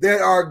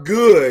that are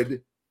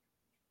good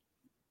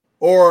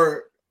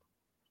or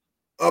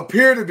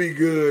appear to be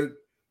good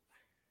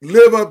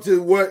live up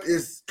to what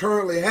is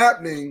currently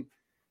happening,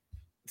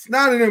 it's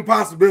not an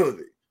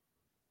impossibility.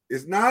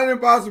 It's not an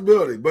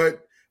impossibility,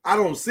 but I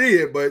don't see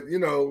it. But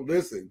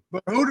listen.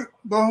 But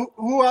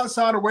who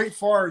outside of Wake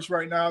Forest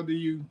right now do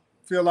you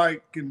feel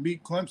like can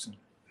beat Clemson?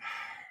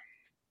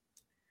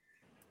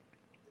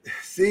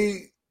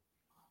 See,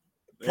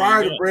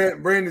 prior to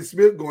Braden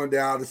Smith going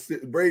down, said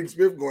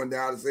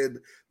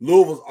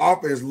Louisville's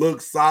offense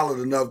looks solid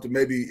enough to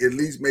maybe at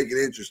least make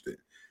it interesting.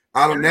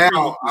 I don't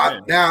know.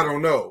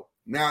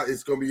 Now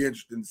it's going to be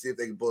interesting to see if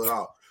they can pull it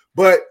off.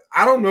 But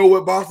I don't know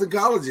what Boston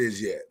College is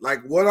yet.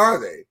 Like, what are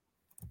they?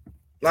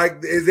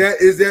 Like,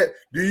 can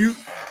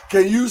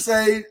you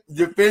say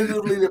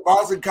definitively that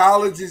Boston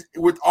College is,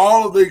 with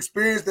all of the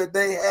experience that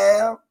they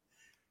have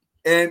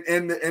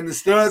and the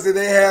studs that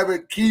they have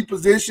at key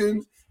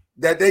positions,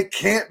 that they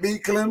can't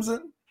beat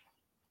Clemson?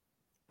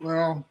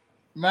 Well,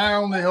 my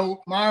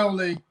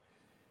only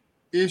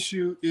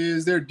issue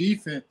is their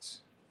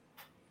defense.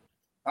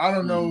 I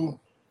don't know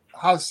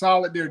how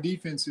solid their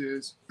defense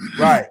is.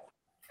 Right.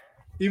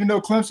 Even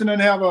though Clemson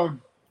doesn't have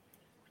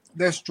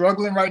they're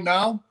struggling right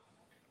now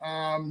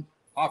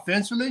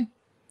offensively.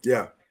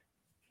 Yeah.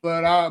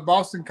 But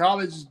Boston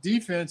College's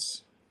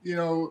defense,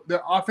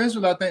 they're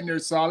offensively, I think they're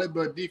solid,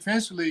 but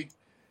defensively,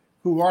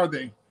 who are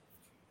they?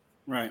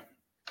 Right.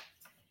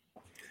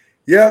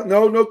 Yeah,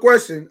 no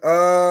question.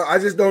 I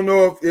just don't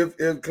know if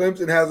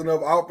Clemson has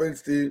enough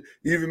offense to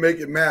even make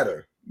it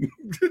matter.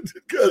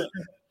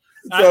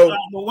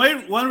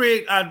 One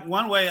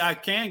way I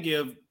can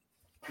give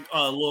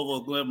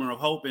Louisville a glimmer of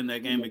hope in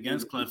that game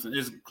against Clemson.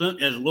 As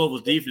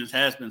Louisville's defense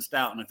has been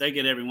stout, and if they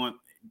get everyone,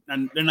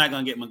 and they're not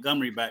going to get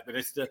Montgomery back, but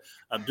it's still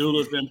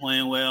Abdullah's been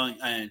playing well,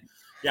 and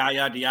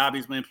Yaya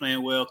Diaby's been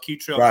playing well.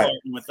 Keytrell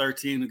Carton with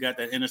 13, who got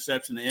that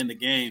interception to end the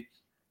game.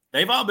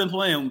 They've all been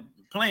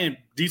playing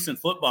decent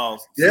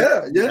football.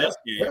 Yeah.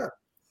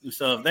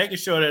 So if they can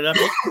show that up,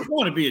 it's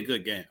going to be a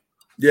good game.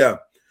 Yeah.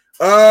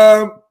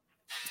 As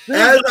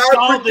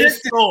I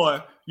predicted,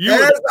 you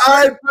were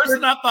the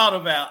person I thought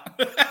about.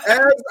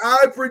 As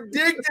I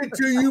predicted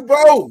to you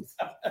both.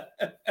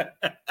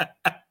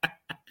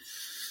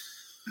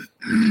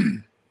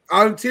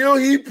 Until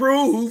he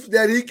proves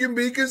that he can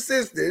be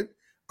consistent,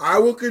 I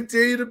will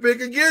continue to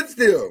pick against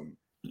him.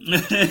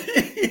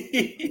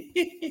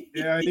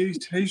 Yeah,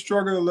 he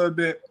struggled a little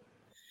bit.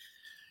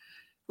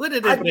 What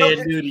did that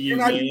man do to you,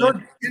 man?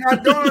 I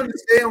don't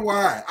understand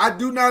why. I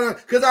do not,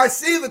 because I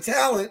see the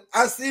talent.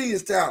 I see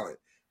his talent.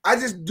 I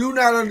just do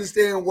not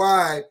understand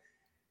why.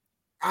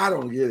 I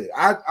don't get it.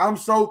 I'm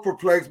so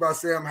perplexed by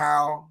Sam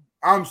Howell.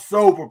 I'm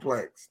so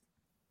perplexed.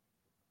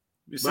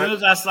 As soon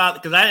as I saw,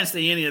 because I didn't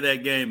see any of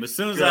that game, as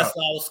soon as I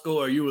saw the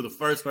score, you were the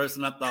first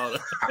person I thought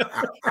of.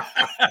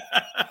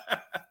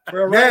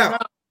 Well, now,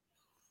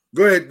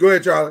 go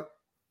ahead, Charlie.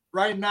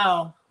 Right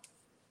now,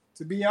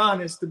 to be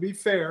honest, to be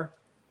fair,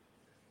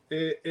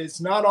 it's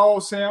not all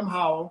Sam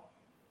Howell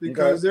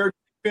because their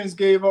defense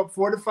gave up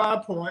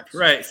 45 points.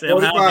 Right,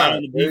 Sam Howell got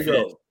on the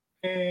defense.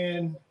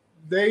 And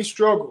they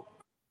struggled.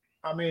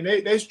 I mean,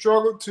 they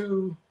struggled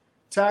to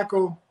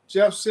tackle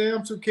Jeff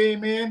Sims, who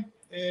came in,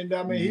 and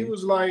I mean, he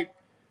was like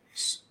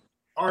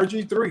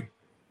RG3.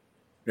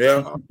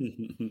 Yeah.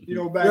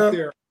 Back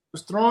there. He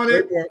was throwing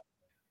it.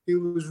 He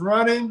was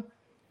running,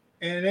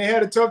 and they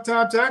had a tough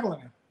time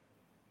tackling him.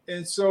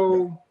 And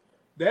so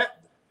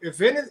that, if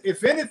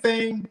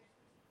anything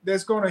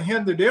that's going to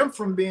hinder them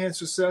from being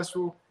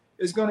successful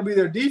is going to be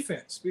their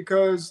defense,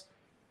 because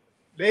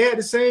they had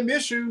the same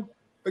issue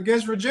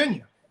against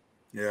Virginia.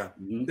 Yeah.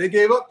 They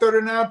gave up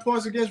 39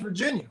 points against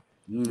Virginia.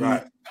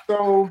 Right.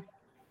 So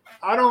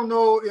I don't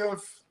know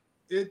if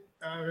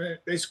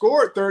they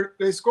scored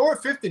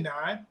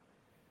 59,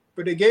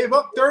 but they gave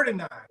up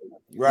 39.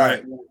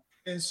 Right.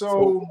 And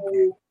so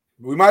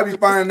we might be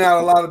finding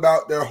out a lot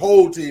about their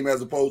whole team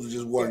as opposed to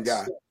just one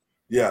guy.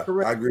 Yeah,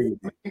 correct. I agree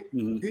with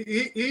you.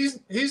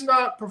 He's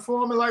not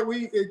performing like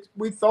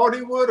we thought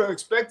he would or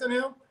expecting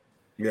him.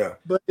 Yeah,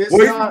 but he's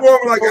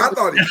performing like I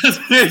thought he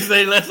would.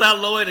 Say that's how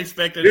Lloyd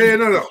expected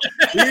him. Yeah, no.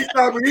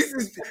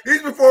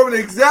 He's performing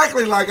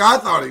exactly like I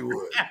thought he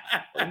would.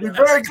 Be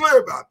very clear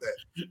about that.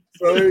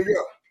 So there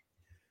you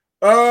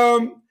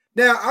go.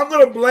 Now I'm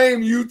gonna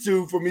blame you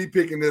two for me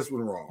picking this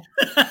one wrong.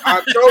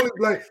 I totally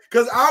blame,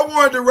 because I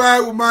wanted to ride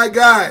with my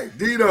guy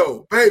Dino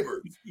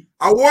Papers.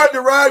 I wanted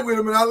to ride with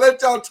him, and I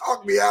let y'all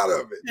talk me out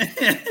of it.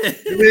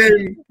 And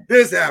then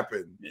this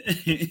happened.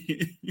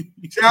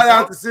 Shout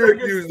out to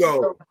Syracuse,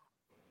 though.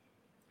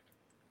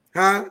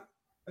 Huh?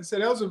 I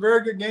said that was a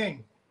very good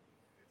game.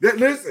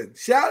 Listen,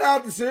 shout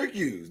out to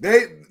Syracuse.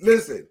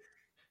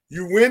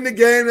 You win the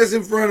game that's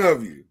in front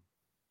of you.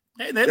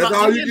 Hey, they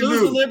lost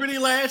to Liberty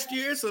last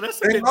year, so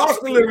they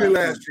lost to Liberty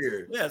last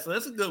year. Yeah, so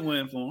that's a good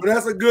win for them. But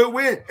that's a good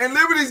win, and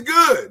Liberty's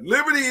good.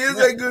 Liberty is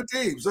a good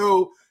team,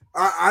 so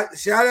I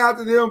shout out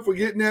to them for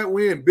getting that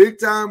win, big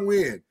time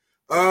win.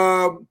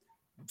 To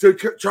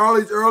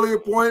Charlie's earlier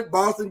point,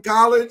 Boston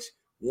College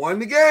won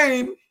the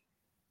game.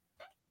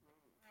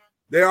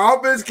 Their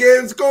offense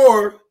can't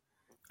score.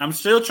 I'm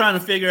still trying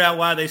to figure out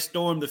why they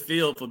stormed the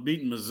field for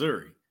beating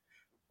Missouri.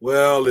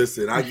 Well,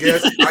 listen, I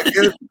guess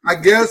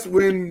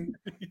when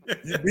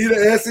you beat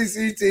an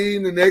SEC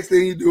team, the next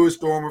thing you do is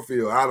storm a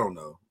field. I don't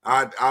know.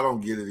 I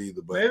don't get it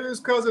either. But maybe it's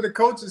because of the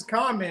coach's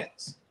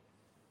comments.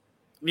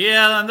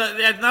 Yeah,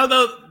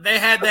 no, they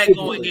had that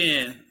going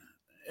in.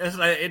 It's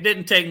like it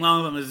didn't take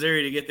long for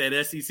Missouri to get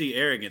that SEC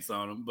arrogance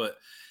on them, but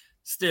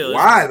still.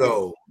 Why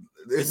though?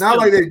 It's not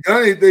like they've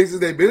done anything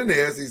since they've been in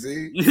the SEC.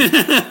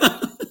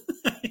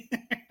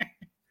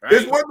 Right.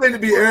 It's one thing to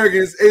be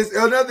arrogant. It's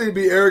another thing to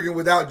be arrogant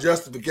without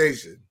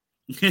justification.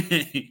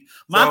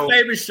 My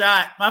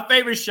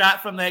favorite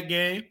shot from that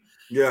game.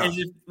 Yeah.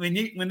 Is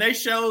when they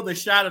show the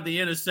shot of the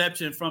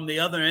interception from the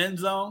other end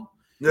zone.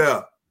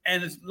 Yeah.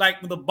 And it's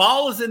like the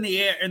ball is in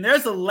the air, and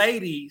there's a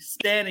lady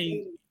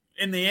standing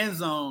in the end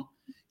zone,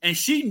 and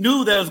she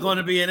knew there was going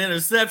to be an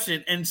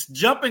interception and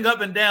jumping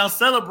up and down,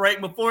 celebrating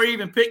before he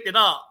even picked it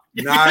up.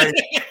 Nice.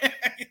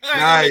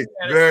 Nice.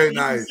 Very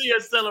nice. You see her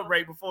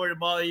celebrate before the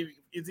ball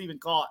is even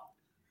caught.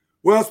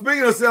 Well,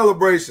 speaking of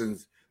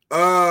celebrations,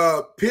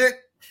 Pitt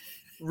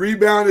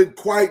rebounded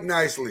quite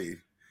nicely.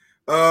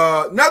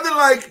 Nothing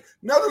like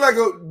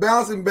a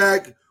bouncing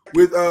back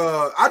with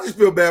I just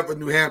feel bad for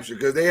New Hampshire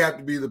because they have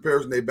to be the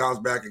person they bounce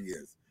back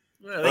against.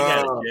 Well, they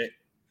got it.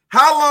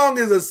 How long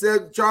is a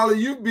set, Charlie?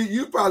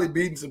 You've probably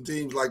beaten some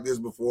teams like this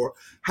before.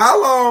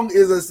 How long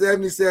is a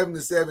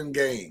 77-7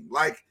 game?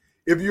 Like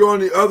if you're on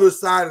the other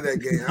side of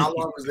that game, how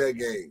long is that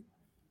game?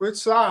 Which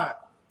side?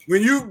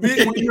 When you're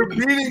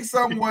beating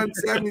someone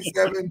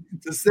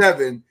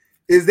 77-7,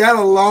 is that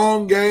a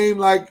long game?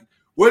 Like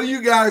What are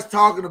you guys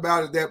talking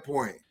about at that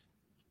point?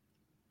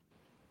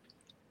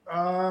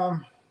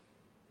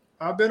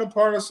 I've been a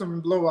part of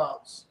some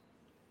blowouts,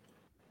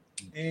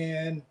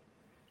 and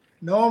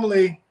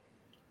normally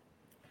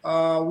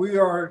we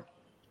are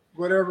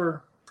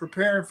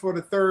preparing for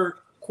the third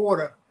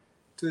quarter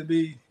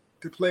to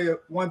play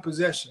one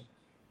possession.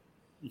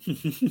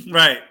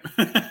 Right.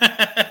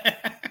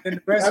 And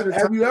the rest of the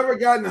Have time, you ever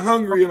gotten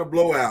hungry in a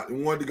blowout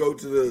and wanted to go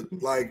to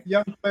the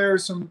young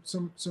players some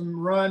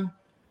run?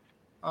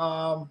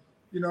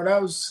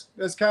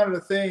 That's kind of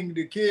the thing.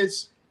 The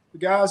kids, the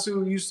guys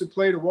who used to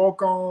play the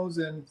walk-ons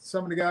and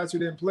some of the guys who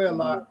didn't play a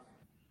lot,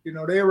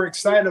 they were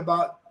excited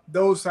about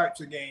those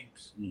types of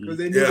games because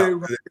they knew they were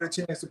going to get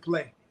a chance to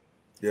play.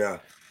 Yeah.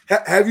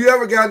 Have you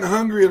ever gotten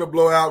hungry in a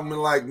blowout and been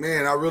like,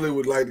 man, I really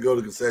would like to go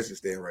to the concession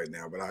stand right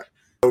now, but that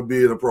would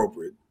be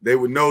inappropriate. They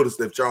would notice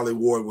if Charlie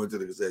Ward went to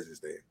the concession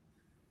stand.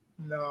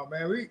 No,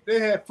 man, they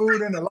had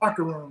food in the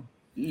locker room.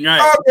 Right.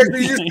 Oh,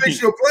 okay, you just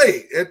fix your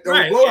plate.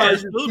 Right. Blowout,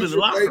 Yeah, food in the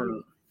locker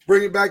room.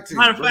 Bring it back to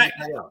Matter you. of fact,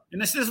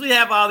 and since we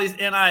have all these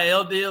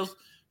NIL deals,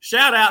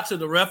 shout out to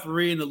the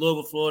referee in the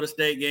Louisville Florida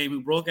State game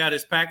who broke out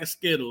his pack of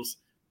Skittles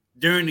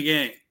during the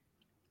game.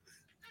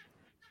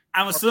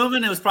 I'm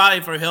assuming it was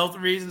probably for health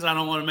reasons. I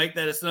don't want to make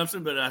that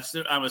assumption, but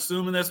I'm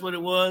assuming that's what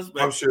it was.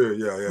 But I'm sure,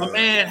 yeah. My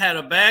man had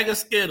a bag of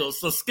Skittles,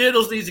 so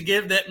Skittles needs to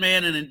give that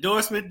man an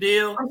endorsement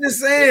deal. I'm just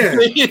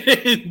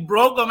saying.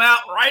 Broke them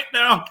out right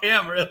there on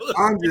camera.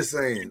 I'm just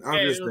saying.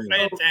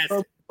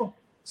 Fantastic.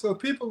 So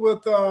people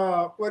with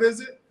what is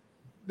it?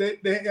 They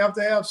have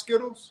to have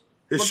Skittles.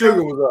 His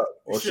sugar was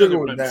up, or sugar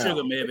was down.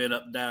 Sugar may have been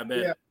up,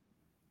 diabetic. Yeah.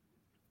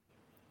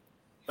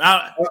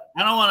 I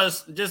don't want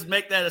to just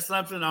make that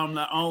assumption. I don't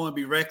want to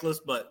be reckless,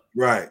 but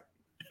right.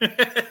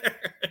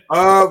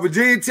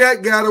 Virginia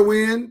Tech got a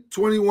win,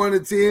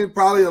 21-10,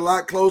 probably a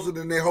lot closer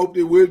than they hoped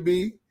it would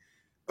be.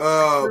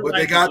 But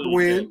they got the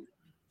win.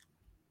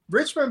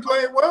 Richmond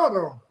played well,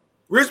 though.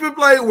 Richmond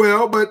played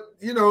well, but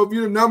if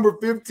you're the number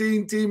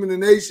 15 team in the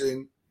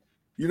nation,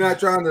 you're not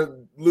trying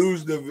to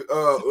lose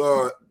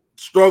the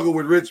struggle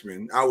with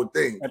Richmond, I would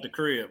think. At the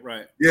crib,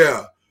 right?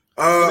 Yeah.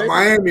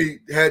 Miami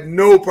had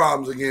no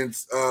problems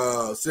against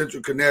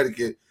Central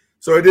Connecticut,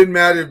 so it didn't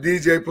matter if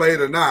DJ played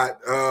or not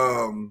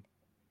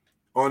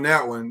on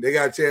that one. They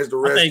got a chance to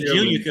rest. I think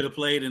Junior could have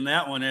played in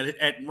that one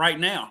at right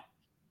now.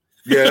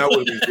 Yeah, that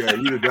would have been. Yeah,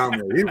 he would have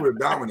dominated. He would have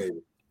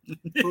dominated.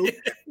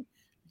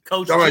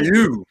 Coach, talking about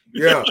you,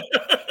 yeah.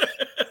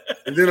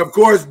 And then of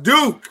course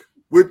Duke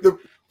with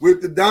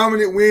the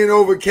dominant win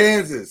over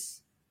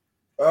Kansas,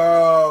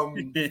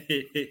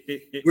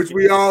 which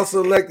we all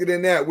selected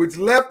in that, which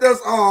left us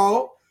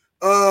all.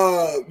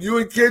 You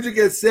and Kendrick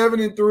at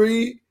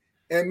 7-3,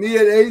 and me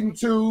at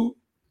 8-2.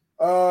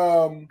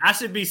 I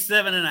should be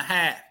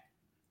 7.5.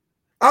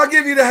 I'll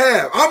give you the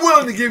half. I'm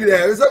willing to give you the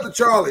half. It's up to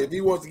Charlie if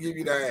he wants to give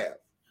you the half.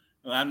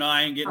 Well, I know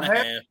I ain't getting a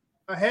half.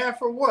 A half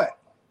for what?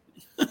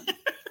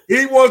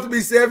 He wants to be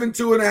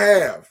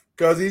 7.5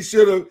 because he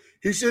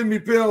shouldn't be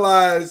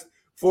penalized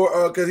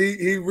for because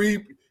he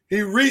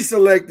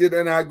reselected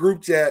in our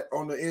group chat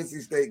on the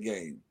NC State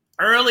game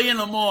early in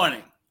the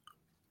morning.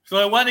 So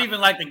it wasn't even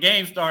like the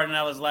game started and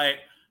I was like,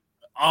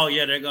 oh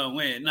yeah, they're gonna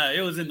win. No, it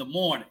was in the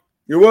morning.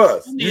 It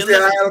was. You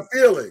said I had a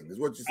feeling, is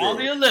what you said. On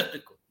the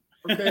elliptical.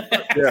 Okay.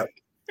 Yeah.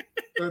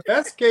 So if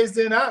that's the case,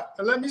 then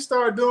let me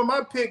start doing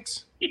my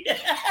picks. Yeah.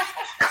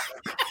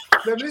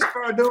 Let me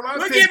start doing my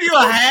We'll picks. give you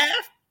a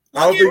half.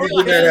 I don't think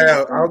you're getting that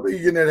half. I don't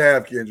think you're getting that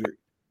half, Kendrick.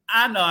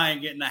 I know I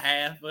ain't getting a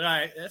half, but all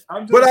right.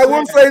 But I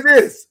will say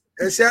this,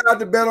 and shout out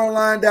to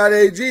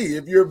betonline.ag.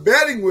 If you're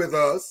betting with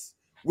us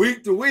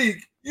week to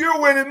week,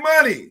 you're winning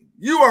money.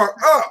 You are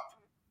up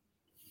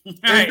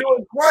and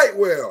doing quite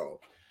well,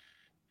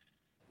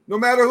 no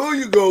matter who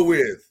you go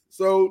with.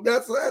 So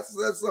that's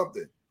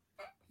something.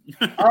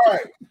 All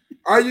right.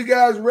 Are you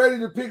guys ready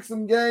to pick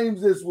some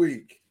games this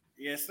week?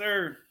 Yes,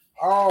 sir.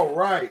 All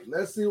right.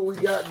 Let's see what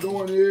we got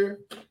going here.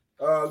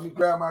 Let me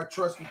grab my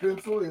trusty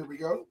pencil. Here we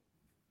go.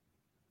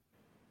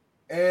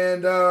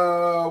 And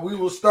we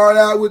will start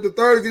out with the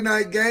Thursday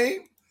night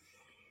game.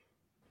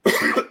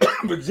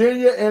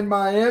 Virginia and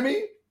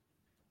Miami.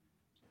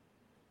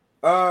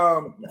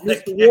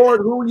 Mr.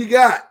 Ward, who you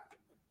got?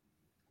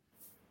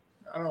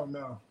 I don't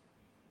know.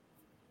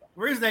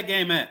 Where's that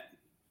game at?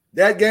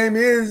 That game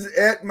is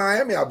at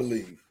Miami, I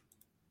believe.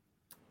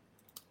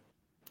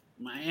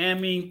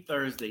 Miami,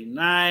 Thursday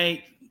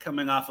night,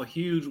 coming off a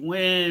huge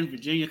win.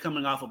 Virginia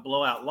coming off a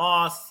blowout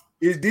loss.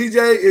 Is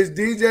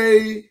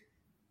DJ,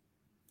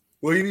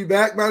 will he be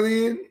back by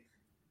then?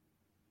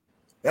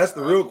 That's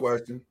the real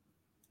question.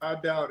 I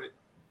doubt it.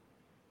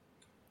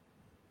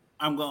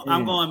 I'm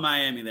going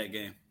Miami that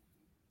game.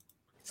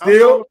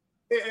 Still?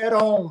 At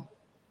home.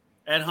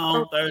 At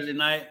home, Thursday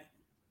night.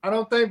 I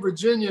don't think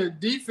Virginia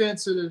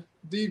defensively,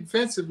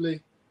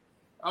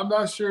 I'm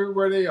not sure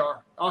where they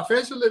are.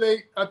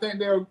 Offensively, I think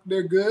they're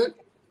good.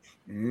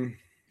 Mm-hmm.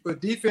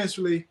 But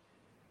defensively,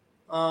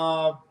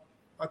 I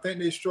think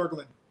they're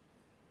struggling.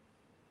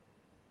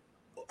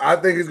 I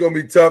think it's going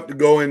to be tough to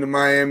go into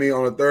Miami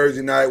on a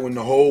Thursday night when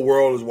the whole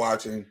world is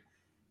watching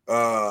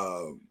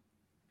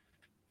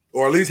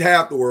or at least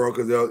half the world.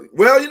 Because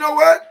well, you know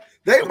what?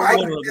 They might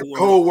get the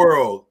whole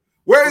world.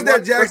 Where's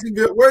that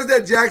Jacksonville? Where's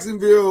that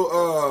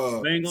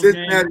Jacksonville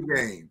Cincinnati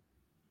game?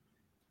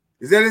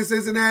 Is that in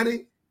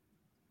Cincinnati?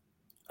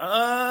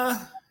 I'm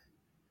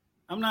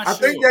not sure. I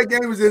think that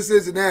game is in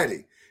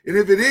Cincinnati. And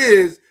if it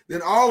is,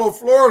 then all of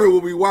Florida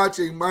will be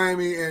watching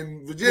Miami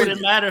and Virginia. Would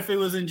it matter if it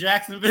was in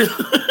Jacksonville?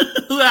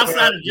 Who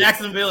outside of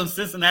Jacksonville and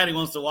Cincinnati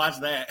wants to watch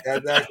that?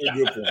 That's actually a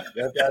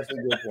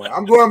good point.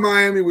 I'm going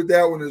Miami with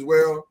that one as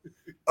well.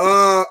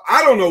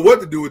 I don't know what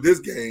to do with this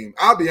game.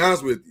 I'll be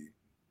honest with you.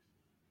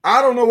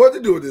 I don't know what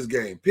to do with this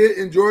game. Pitt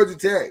and Georgia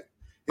Tech.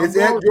 It's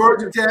at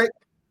Georgia Tech.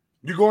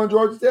 You going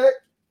Georgia Tech?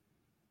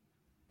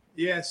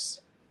 Yes.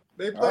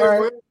 They play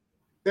well.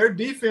 Their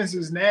defense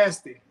is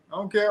nasty. I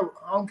don't care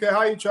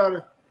how you try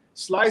to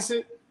slice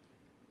it.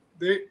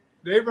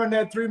 They run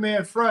that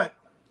 3-man front,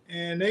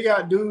 and they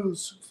got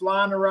dudes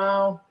flying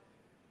around.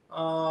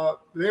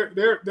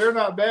 They're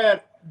not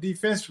bad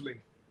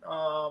defensively.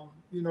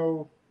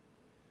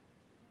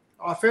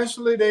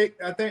 Offensively,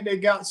 I think they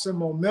got some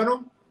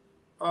momentum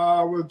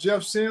with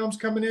Jeff Sims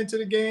coming into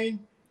the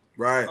game.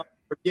 Right.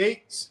 For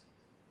Gates.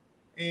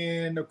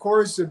 And of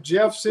course, if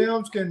Jeff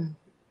Sims can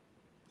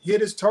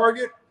hit his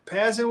target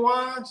passing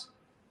wise,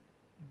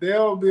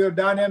 there'll be a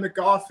dynamic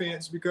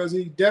offense because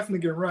he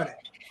definitely can run it.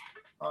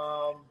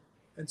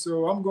 And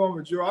so I'm going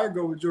with Georgia. I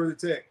go with Georgia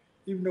Tech,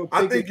 even though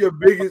I think your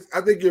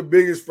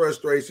biggest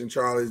frustration,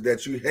 Charlie, is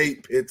that you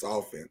hate Pitt's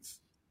offense.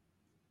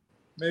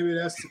 Maybe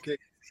that's the case.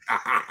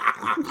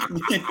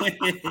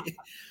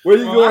 Where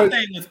you going? My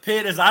thing with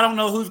Pitt is I don't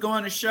know who's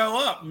going to show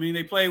up. I mean,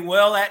 they play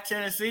well at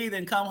Tennessee,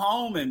 then come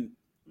home and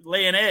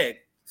lay an egg.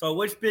 So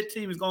which Pitt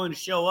team is going to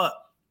show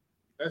up?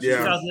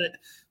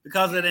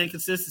 Because of the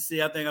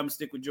inconsistency, I think I'm going to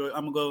stick with Georgia.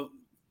 I'm going to go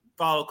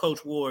follow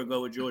Coach Ward and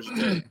go with Georgia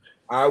Tech.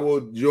 I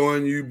will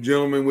join you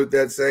gentlemen with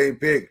that same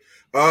pick.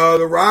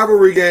 The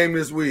rivalry game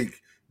this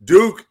week,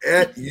 Duke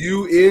at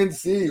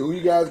UNC. Who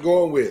you guys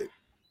going with?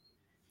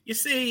 You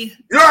see,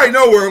 you already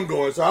know where I'm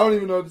going, so I don't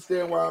even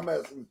understand why I'm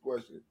asking this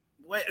question.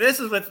 Wait,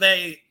 this is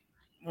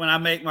when I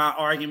make my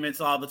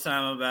arguments all the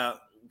time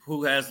about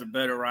who has the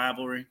better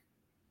rivalry.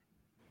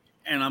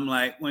 And I'm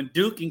like, when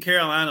Duke and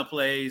Carolina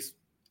plays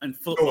in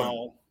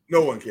football,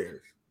 no one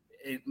cares.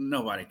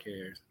 Nobody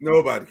cares.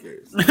 Nobody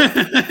cares.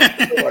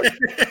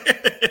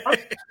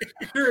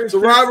 It's a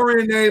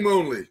rivalry in name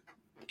only.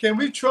 Can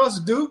we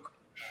trust Duke?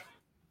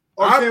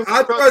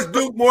 I trust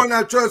Duke more than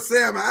I trust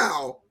Sam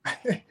Howell.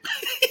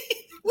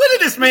 What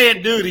did this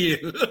man do to you?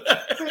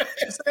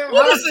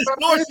 What is this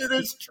bullshit?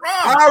 This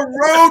Trump? I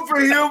rode for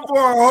him for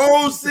a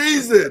whole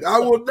season. I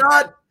will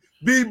not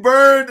be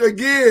burned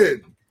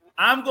again.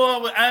 I'm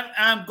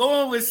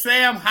going with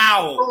Sam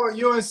Howell. I'm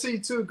going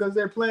UNC too because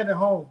they're playing at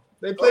home.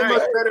 They play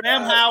much better.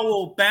 Sam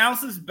Howell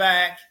bounces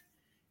back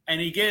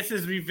and he gets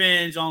his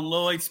revenge on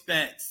Lloyd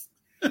Spence.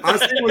 I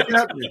see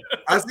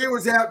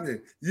what's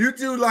happening. You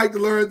two like to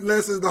learn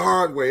lessons the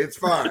hard way. It's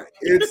fine.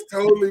 It's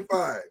totally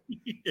fine.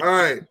 All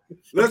right.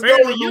 Let's go.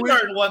 You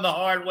learned one the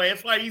hard way.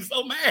 That's why you're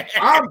so mad.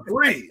 I'm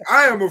free.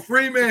 I am a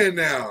free man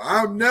now.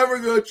 I'm never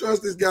going to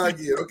trust this guy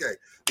again. Okay.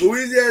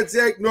 Louisiana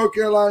Tech, North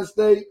Carolina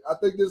State. I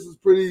think this is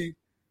pretty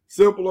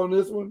simple on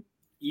this one.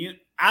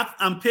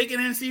 I'm picking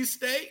NC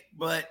State,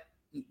 but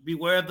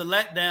beware of the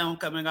letdown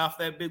coming off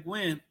that big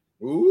win.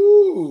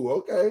 Ooh,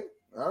 okay.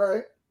 All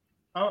right.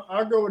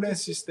 I'll go with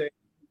NC State.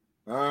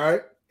 All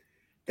right.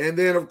 And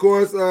then, of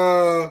course,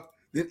 the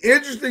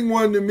interesting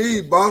one to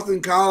me,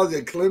 Boston College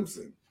at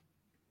Clemson.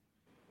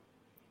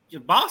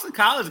 Boston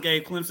College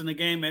gave Clemson a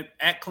game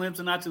at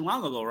Clemson not too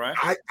long ago, right?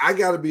 I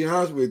got to be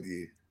honest with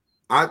you.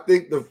 I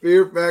think the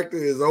fear factor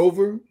is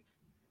over.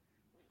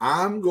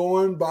 I'm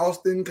going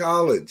Boston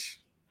College.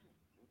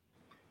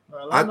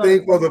 Well, I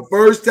think for the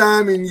first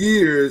time in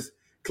years,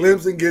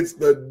 Clemson gets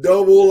the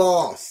double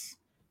loss.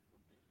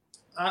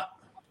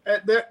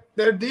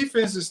 Their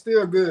defense is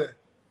still good.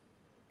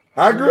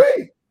 I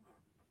agree.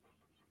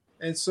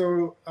 And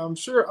so I'm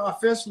sure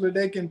offensively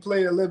they can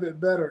play a little bit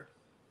better.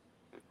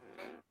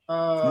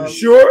 You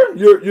sure?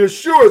 You're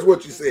sure is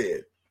what you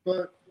said.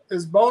 But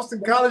is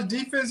Boston College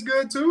defense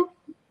good too?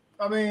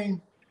 I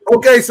mean.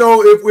 Okay,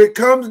 so if it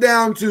comes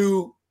down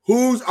to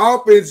whose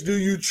offense do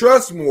you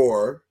trust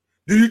more,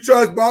 do you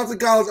trust Boston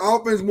College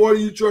offense more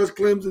than you trust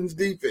Clemson's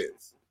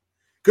defense?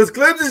 Because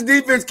Clemson's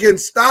defense can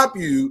stop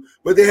you,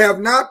 but they have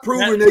not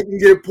proven they can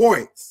get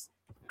points.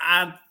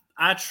 I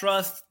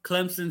trust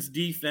Clemson's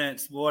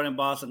defense more than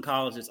Boston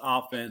College's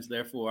offense.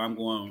 Therefore, I'm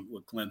going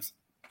with Clemson.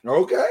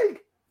 Okay.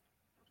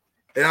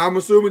 And I'm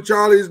assuming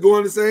Charlie is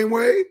going the same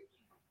way?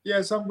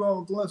 Yes, I'm going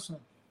with Clemson.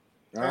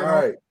 All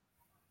right.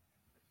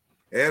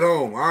 At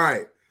home. All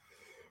right.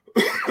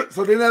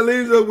 So then that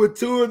leaves us with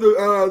two of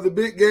the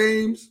big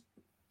games.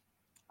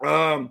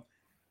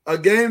 A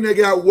game that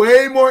got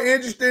way more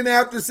interesting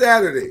after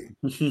Saturday.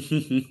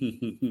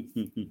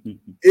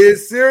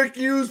 Is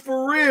Syracuse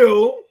for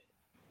real,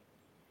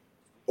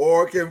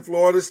 or can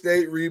Florida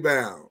State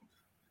rebound?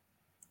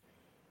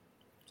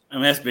 I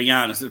mean, let's be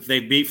honest. If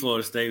they beat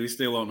Florida State, we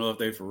still won't know if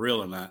they're for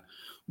real or not.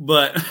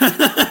 But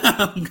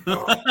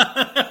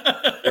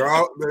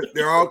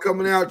They're all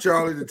coming out,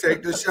 Charlie, to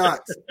take the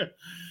shots.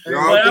 They're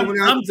all But coming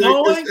out to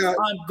take the shots.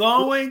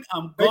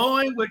 I'm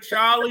going with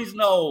Charlie's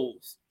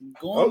nose. I'm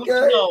going with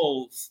the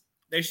nose.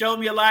 They showed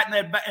me a lot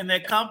in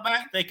their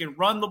comeback. They can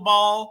run the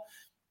ball.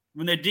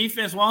 When their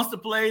defense wants to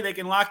play, they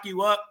can lock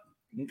you up.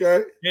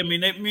 Okay. Yeah,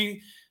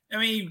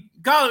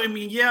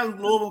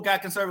 Louisville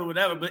got conservative,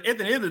 whatever. But at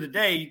the end of the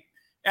day,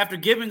 after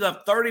giving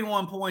up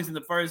 31 points in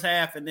the first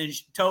half and then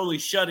totally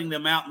shutting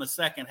them out in the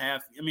second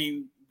half,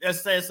 that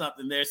says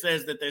something there. It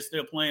says that they're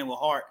still playing with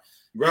heart.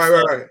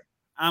 Right.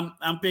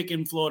 I'm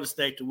picking Florida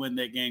State to win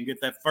that game, get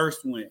that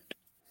first win.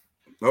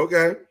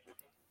 Okay.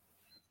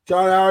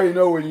 Charlie, I already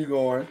know where you're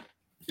going.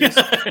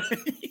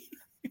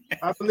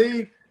 I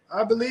believe.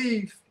 I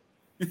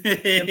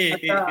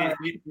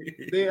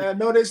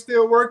know they're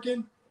still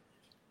working,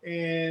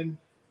 and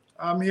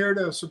I'm here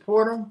to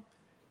support them.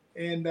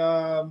 And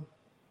I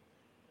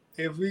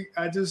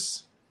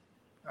just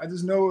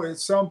know at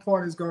some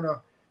point it's going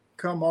to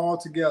come all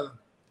together.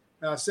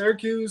 Now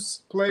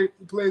Syracuse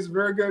plays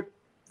very good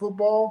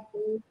football,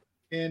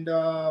 and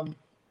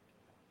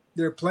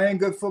they're playing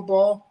good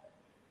football.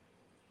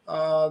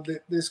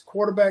 This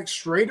quarterback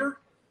Schrader.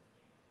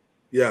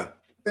 Yeah. I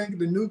think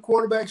the new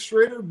quarterback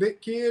Schrader,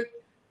 big kid,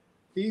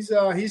 he's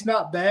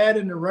not bad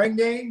in the run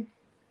game.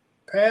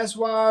 Pass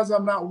wise,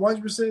 I'm not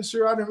 100%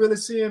 sure. I didn't really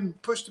see him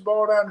push the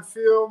ball down the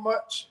field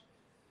much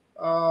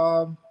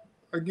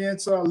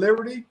against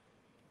Liberty,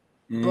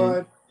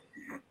 but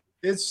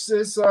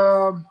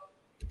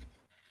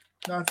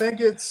I think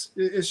it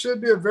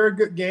should be a very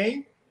good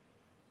game,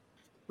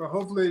 but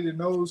hopefully the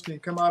Noles can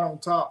come out on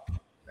top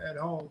at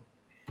home.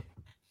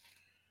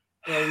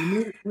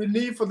 We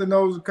need for the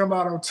Noles to come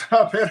out on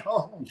top at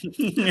home.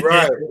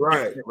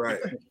 Right.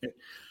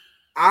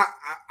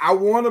 I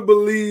want to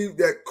believe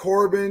that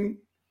Corbin,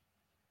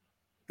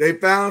 they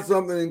found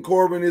something in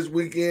Corbin this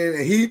weekend,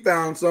 and he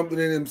found something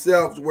in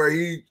himself where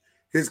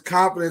his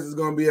confidence is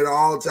going to be at an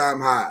all-time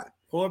high.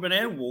 Corbin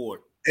and Ward.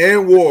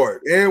 But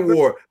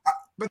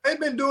they've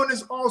been doing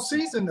this all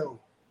season, though.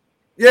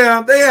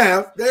 Yeah, they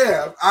have.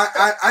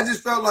 I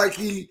just felt like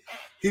he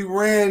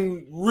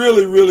ran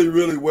really, really,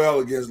 really well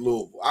against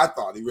Louisville. I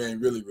thought he ran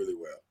really, really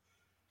well.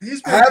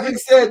 Having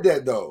said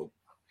that,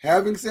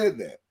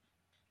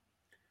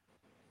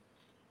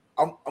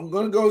 I'm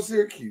going to go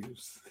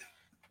Syracuse.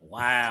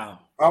 Wow.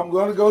 I'm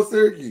going to go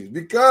Syracuse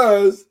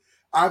because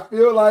I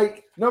feel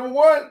like, number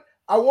one,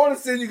 I want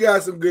to send you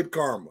guys some good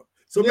karma.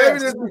 So maybe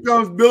this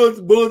becomes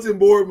bulletin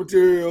board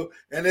material,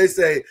 and they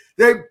say,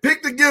 they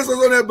picked against us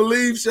on that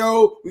Believe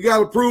show. We got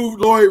to prove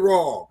Lloyd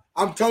wrong.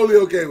 I'm totally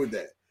okay with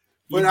that.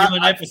 You're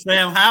doing that for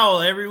Sam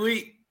Howell every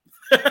week.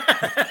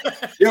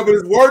 Yeah, but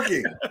it's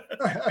working.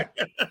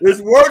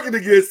 It's working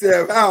against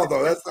Sam Howell,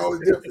 though. That's the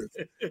only difference.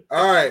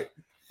 All right.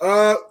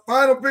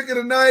 Final pick of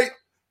the night,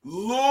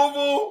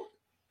 Louisville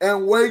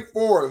and Wake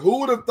Forest.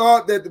 Who would have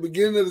thought that at the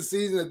beginning of the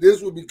season that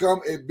this would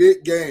become a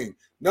big game?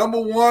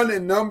 Number 1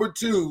 and number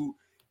 2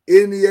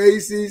 in the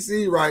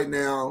ACC right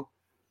now,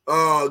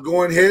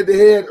 going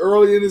head-to-head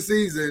early in the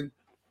season.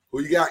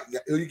 Who you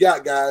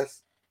got,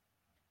 guys?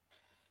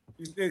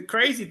 The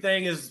crazy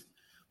thing is,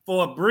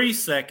 for a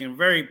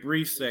very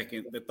brief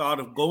second, the thought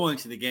of going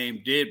to the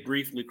game did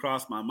briefly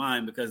cross my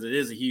mind because it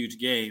is a huge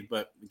game,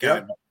 but we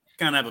kind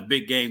of have a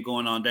big game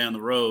going on down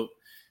the road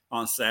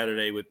on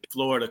Saturday with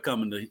Florida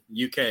coming to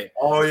UK.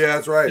 Oh, yeah,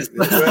 that's right.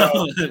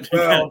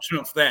 Well,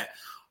 trumps that.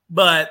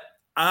 But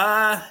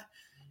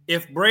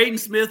if Braden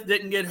Smith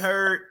didn't get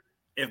hurt,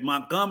 if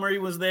Montgomery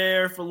was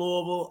there for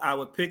Louisville, I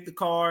would pick the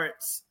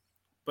Cards.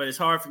 But it's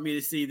hard for me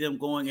to see them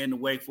going into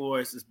Wake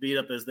Forest as beat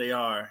up as they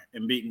are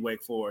and beating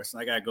Wake Forest.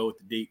 I got to go with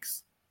the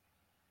Deeks.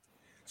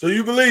 So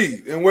you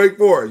believe in Wake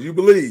Forest. You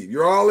believe.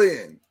 You're all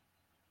in.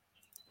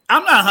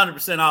 I'm not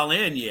 100% all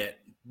in yet,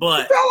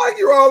 but you felt like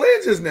you're all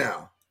in just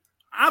now.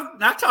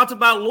 I talked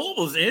about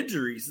Louisville's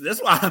injuries.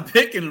 That's why I'm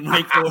picking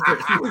Wake Forest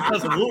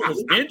because of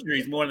Louisville's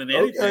injuries more than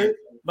anything. Okay.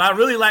 But I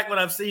really like what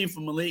I've seen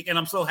from Malik, and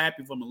I'm so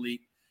happy for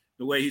Malik,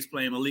 the way he's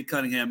playing. Malik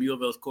Cunningham, U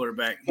of L's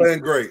quarterback. Playing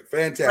great.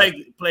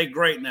 Fantastic. Played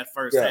great in that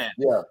first half.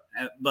 Yeah.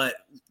 But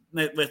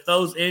with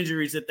those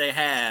injuries that they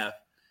have,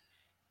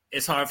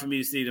 it's hard for me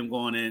to see them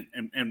going in.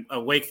 And a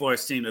Wake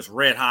Forest team that's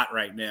red hot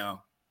right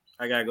now,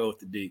 I got to go with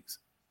the Deeks.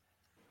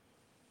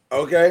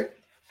 Okay.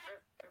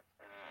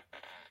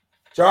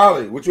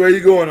 Charlie, which way are you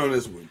going on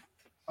this one?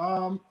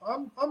 I'm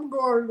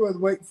going with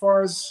Wake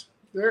Forest.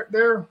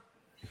 Their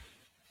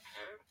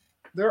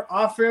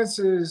offense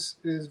is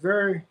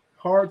very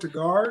hard to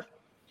guard.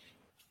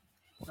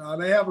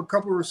 They have a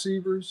couple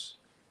receivers.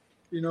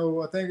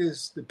 I think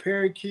it's the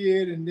Perry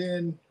kid, and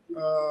then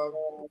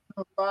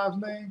Five's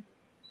name.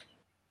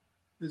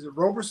 Is it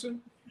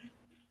Roberson?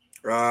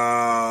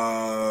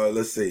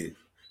 Let's see.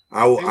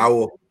 I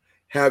will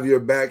have your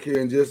back here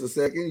in just a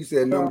second. You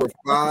said number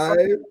 5.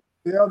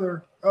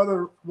 The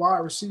other wide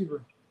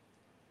receiver.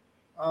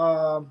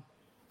 But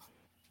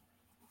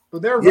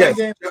their run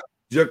game,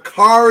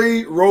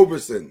 Jakari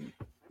Roberson.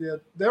 Yeah,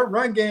 their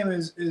run game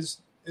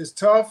is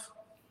tough.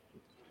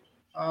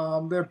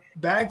 Their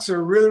backs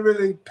are really,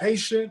 really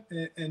patient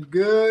and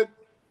good.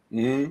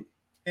 Mm-hmm.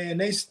 And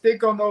they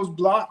stick on those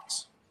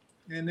blocks,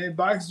 and their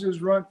bikes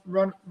just run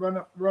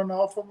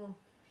off of them.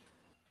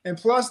 And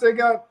plus, they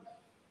got,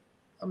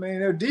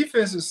 their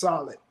defense is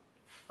solid.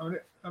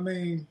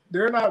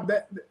 They're not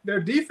that.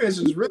 Their defense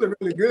is really,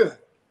 really good.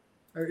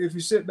 If you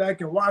sit back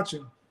and watch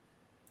them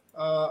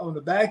on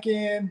the back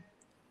end,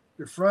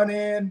 the front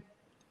end.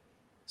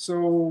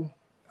 So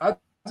I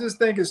just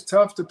think it's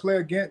tough to play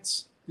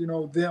against,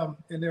 them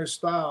in their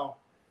style.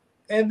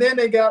 And then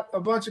they got a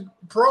bunch of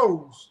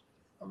pros.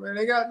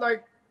 They got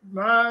like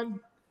 9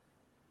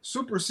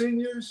 super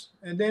seniors,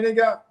 and then they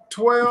got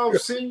 12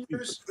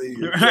 seniors.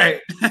 Right.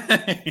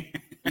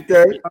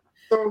 Okay.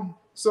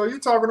 So you're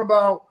talking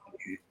about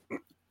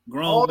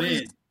grown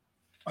men.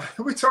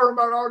 We're talking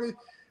about all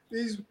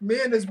these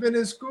men that's been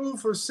in school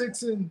for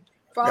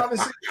 5 and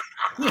 6.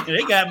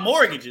 They got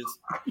mortgages.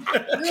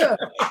 Yeah.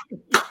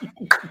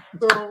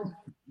 So,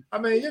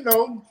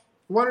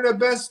 one of the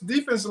best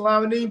defensive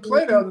linemen didn't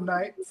play the other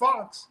night,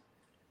 Fox.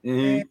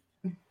 Mm-hmm.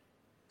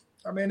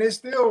 And, they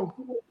still,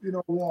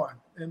 won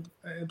and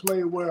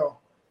played well.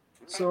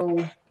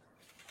 So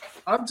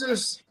I'm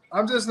just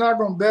not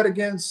going to bet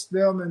against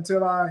them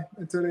until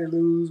they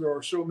lose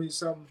or show me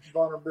some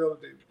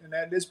vulnerability. And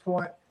at this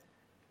point,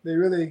 they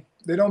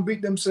don't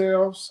beat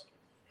themselves.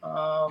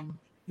 I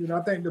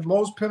think the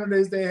most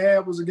penalties they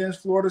had was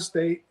against Florida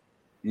State.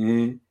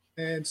 Mm-hmm.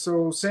 And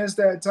so since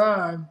that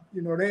time,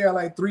 they had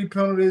like 3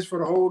 penalties for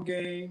the whole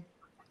game.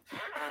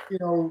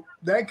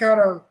 That kind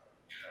of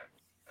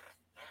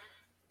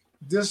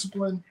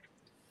discipline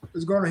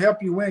is going to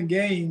help you win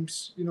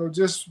games,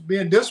 just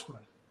being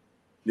disciplined.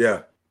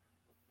 Yeah.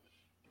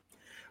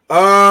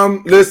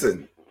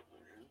 Listen,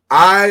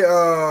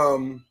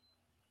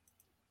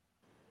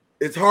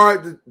 it's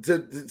hard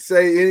to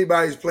say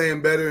anybody's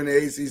playing better in the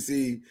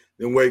ACC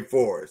than Wake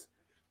Forest.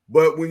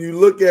 But when you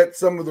look at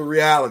some of the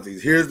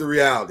realities, here's the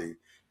reality.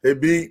 They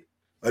beat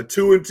a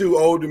 2-2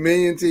 Old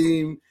Dominion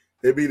team.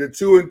 They beat a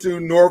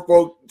 2-2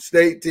 Norfolk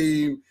State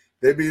team.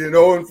 They beat an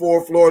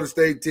 0-4 Florida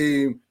State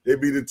team. They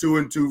beat a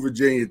 2-2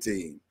 Virginia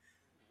team.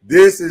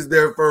 This is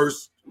their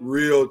first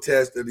real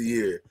test of the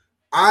year.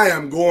 I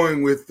am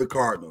going with the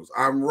Cardinals.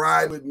 I'm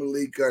riding with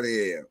Malik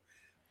Cunningham.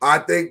 I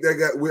think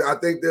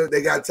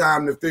they got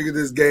time to figure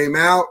this game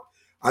out.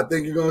 I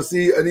think you're going to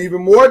see an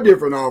even more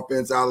different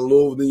offense out of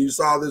Louisville than you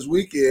saw this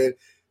weekend,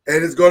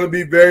 and it's going to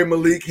be very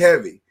Malik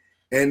heavy,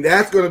 and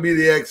that's going to be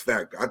the X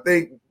factor. I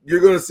think you're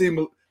going to see.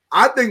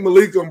 I think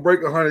Malik's going to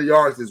break 100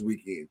 yards this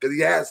weekend because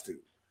he has to.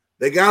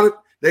 They got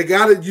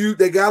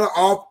to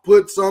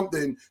off-put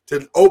something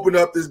to open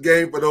up this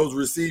game for those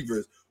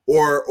receivers,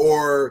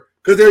 or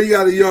because there you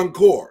got a young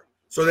core,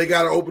 so they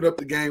got to open up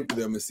the game for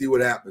them and see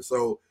what happens.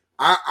 So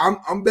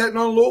I'm betting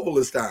on Louisville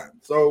this time.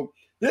 So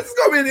this is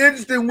going to be an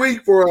interesting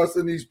week for us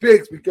in these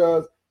picks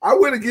because I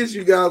went against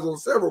you guys on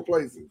several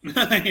places.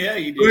 Yeah,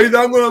 you So did. either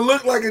I'm going to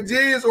look like a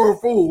genius or a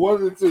fool, one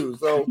of the two.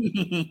 So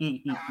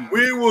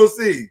we will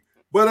see.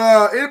 But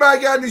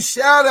anybody got any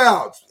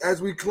shout-outs as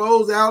we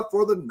close out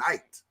for the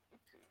night?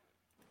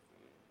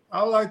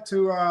 I would like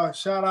to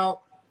shout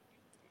out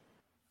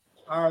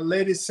our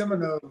Lady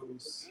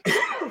Seminoles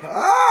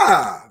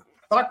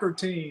soccer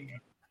team.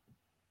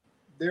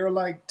 They're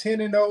like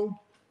 10-0,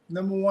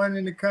 number 1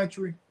 in the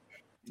country.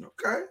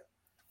 Okay.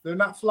 They're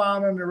not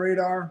flying on the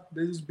radar.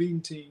 They're just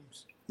beating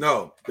teams.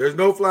 No, there's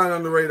no flying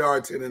on the radar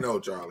at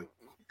 10-0, Charlie.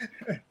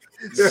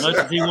 As much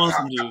as he wants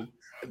them to.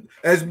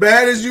 As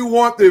bad as you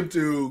want them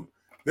to,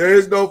 there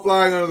is no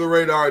flying under the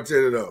radar at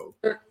 10-0.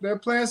 They're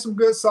playing some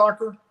good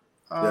soccer.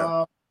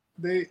 Yeah.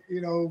 They,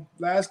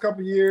 last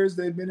couple of years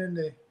they've been in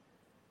the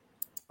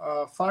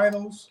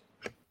finals.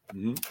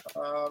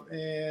 Mm-hmm.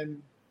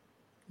 And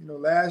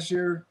last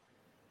year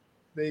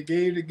they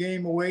gave the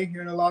game away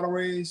in a lot of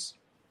ways.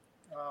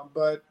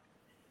 But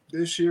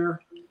this year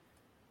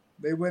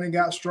they went and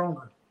got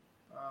stronger.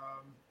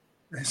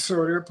 And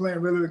so they're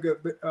playing really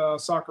good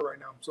soccer right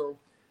now. So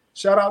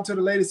shout out to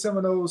the Lady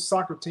Seminoles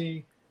soccer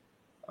team.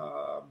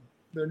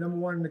 They're number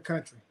 1 in the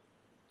country.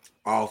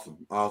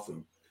 Awesome.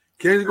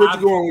 Kenzie, what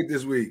you going with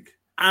this week?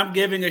 I'm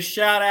giving a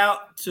shout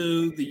out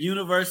to the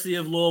University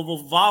of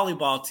Louisville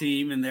volleyball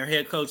team and their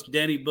head coach,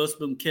 Danny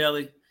Busbom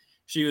Kelly.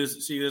 She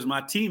was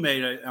my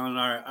teammate on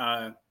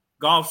our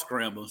golf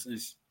scrambles. And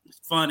it's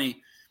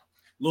funny.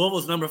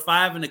 Louisville's number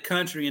 5 in the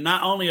country, and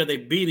not only are they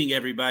beating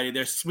everybody,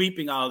 they're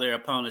sweeping all their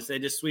opponents. They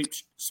just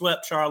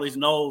swept Charlie's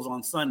Knowles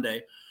on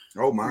Sunday.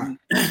 Oh my!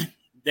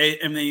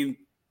 They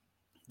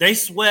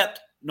swept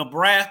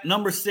Nebraska,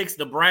 number 6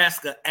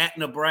 Nebraska at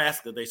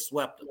Nebraska. They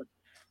swept them.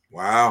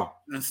 Wow!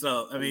 And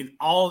so they've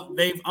won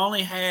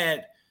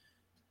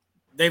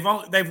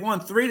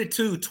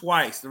 3-2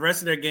 twice. The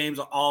rest of their games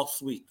are all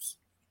sweeps.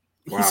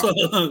 Wow!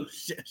 So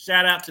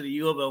shout out to the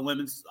U of L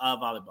women's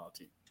volleyball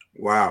team.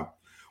 Wow.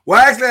 Well,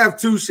 I actually have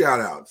 2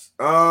 shout-outs.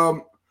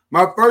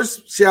 My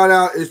first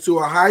shout-out is to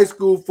a high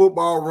school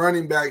football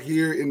running back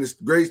here in the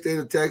great state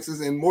of Texas,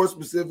 and more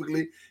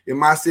specifically in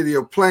my city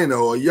of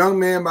Plano, a young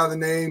man by the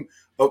name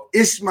of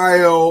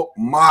Ishmael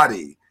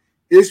Mahdi.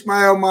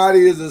 Ishmael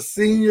Mahdi is a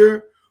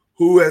senior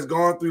who has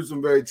gone through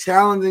some very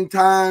challenging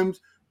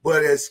times,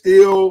 but has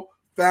still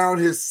found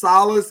his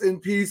solace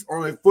and peace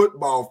on a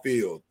football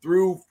field.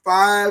 Through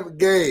 5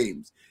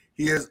 games,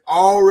 he has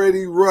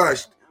already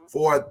rushed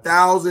for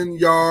 1,000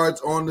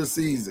 yards on the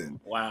season.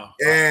 Wow.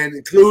 And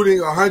including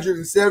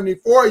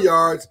 174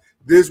 yards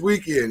this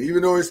weekend.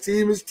 Even though his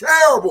team is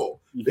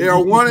terrible, they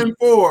are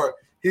 1-4,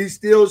 he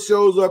still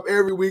shows up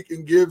every week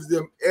and gives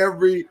them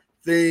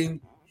everything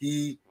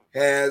he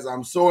has.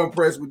 I'm so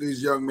impressed with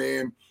this young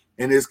man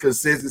and his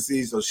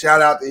consistency, so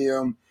shout out to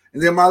him.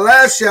 And then my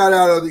last shout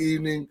out of the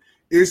evening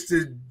is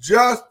to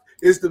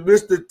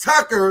Mr.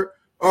 Tucker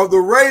of the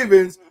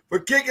Ravens for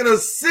kicking a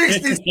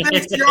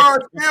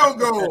 66-yard field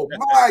goal.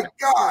 My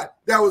God,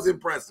 that was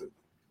impressive.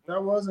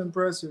 That was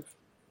impressive.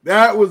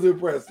 That was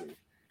impressive.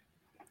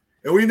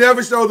 And we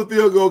never show the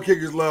field goal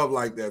kickers love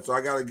like that, so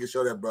I got to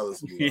show that brother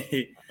some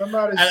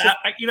love.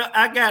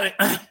 I got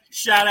a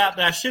shout out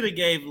that I should have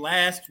gave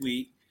last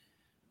week,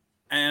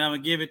 and I'm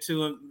going to give it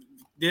to him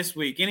this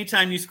week.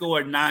 Anytime you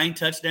score 9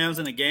 touchdowns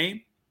in a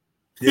game.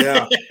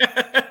 Yeah,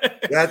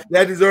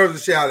 that deserves a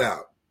shout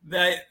out.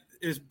 That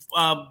is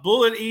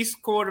Bullet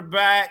East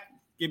quarterback.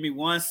 Give me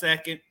 1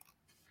 second.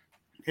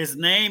 His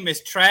name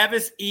is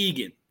Travis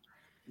Egan.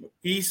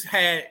 He's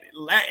had,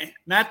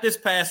 not this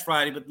past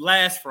Friday, but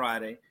last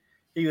Friday,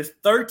 he was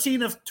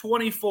 13 of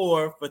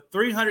 24 for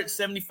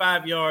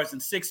 375 yards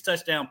and 6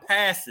 touchdown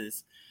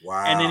passes.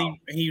 Wow. And then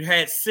he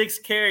had 6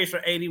 carries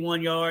for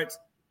 81 yards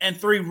and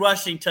 3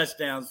 rushing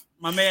touchdowns.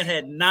 My man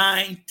had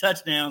 9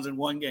 touchdowns in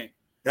one game.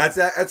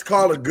 That's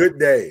called a good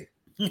day.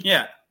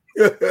 Yeah.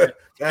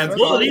 And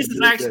Bullet East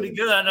is actually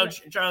good. I know,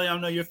 Charlie, I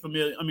know you're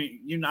familiar. I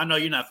mean, I know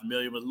you're not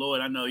familiar, but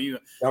Lloyd, I know you.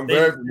 I'm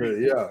very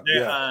familiar,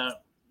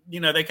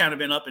 yeah. They kind of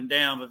been up and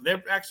down, but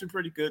they're actually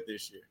pretty good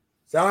this year.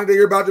 Sound like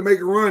they're about to make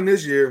a run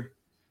this year.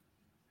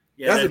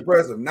 Yeah, that's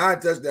impressive. 9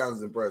 touchdowns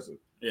is impressive.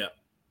 Yeah.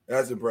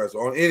 That's impressive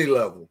on any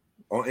level.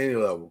 On any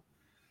level.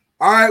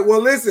 All right,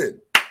 well,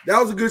 listen, that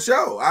was a good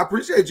show. I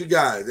appreciate you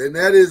guys. And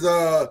that is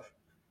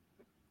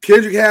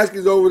Kendrick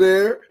Haskins over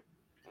there,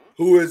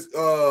 who is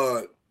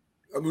we're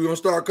gonna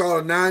start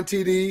calling 9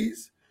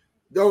 TDs.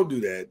 Don't do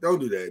that. Don't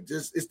do that.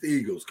 Just it's the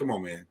Eagles. Come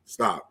on, man.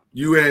 Stop.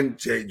 You and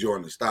Jay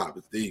Jordan, stop.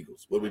 It's the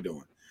Eagles. What are we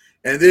doing?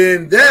 And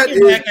then that is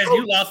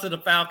you lost to the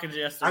Falcons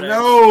yesterday. I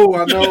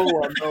know.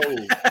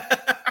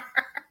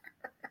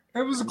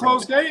 It was a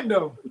close game,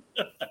 though.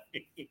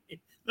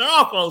 They're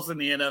all close in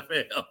the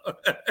NFL.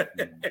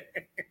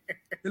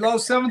 They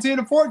lost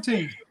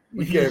 17-14.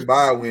 We can't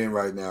buy a win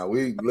right now.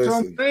 We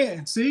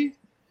listen. See,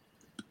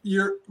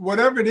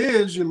 whatever it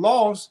is, you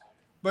lost,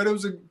 but it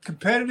was a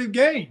competitive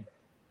game.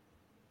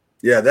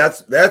 Yeah,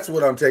 that's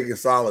what I'm taking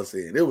solace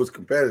in. It was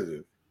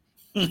competitive.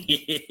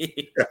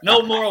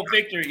 No moral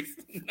victories.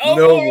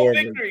 No moral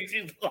victories.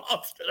 You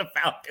lost to the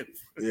Falcons.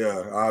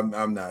 Yeah,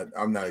 I'm not.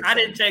 Excited. I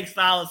didn't take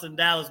solace in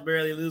Dallas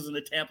barely losing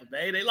to Tampa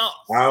Bay. They lost.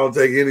 I don't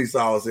take any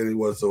solace in it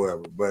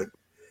whatsoever. But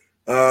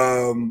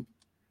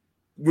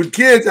with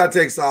kids, I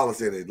take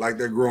solace in it, like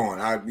they're growing.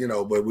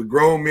 But with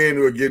grown men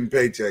who are getting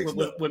paychecks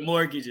with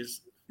mortgages.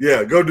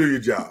 Yeah, go do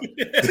your job.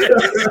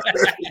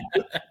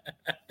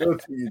 Go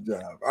do your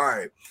job. All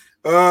right.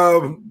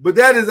 But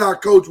that is our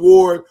Coach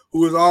Ward,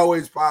 who is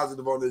always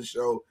positive on this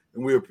show,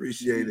 and we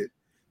appreciate it.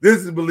 This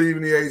is Believe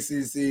in the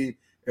ACC,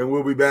 and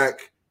we'll be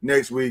back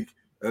next week.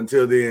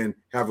 Until then,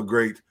 have a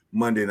great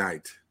Monday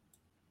night.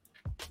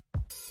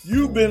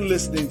 You've been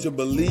listening to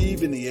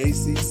Believe in the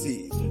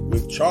ACC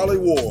with Charlie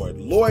Ward,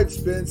 Lloyd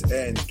Spence,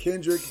 and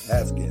Kendrick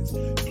Haskins.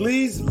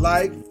 Please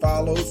like,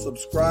 follow,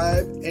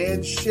 subscribe,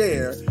 and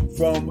share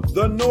from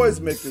the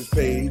Noisemakers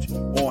page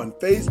on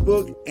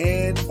Facebook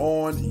and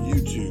on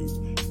YouTube.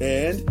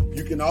 And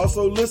you can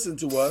also listen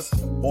to us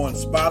on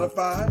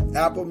Spotify,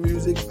 Apple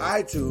Music,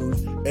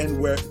 iTunes, and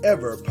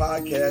wherever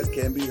podcasts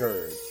can be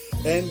heard.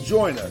 And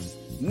join us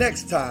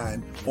next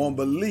time on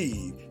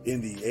Believe in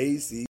the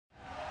ACC.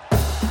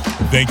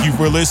 Thank you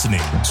for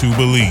listening to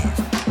Believe.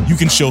 You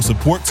can show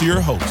support to your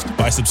host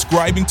by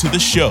subscribing to the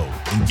show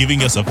and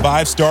giving us a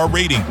 5-star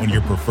rating on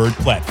your preferred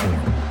platform.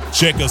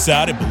 Check us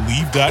out at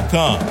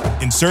Believe.com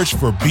and search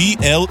for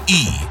BLEAV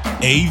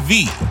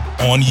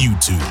on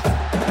YouTube.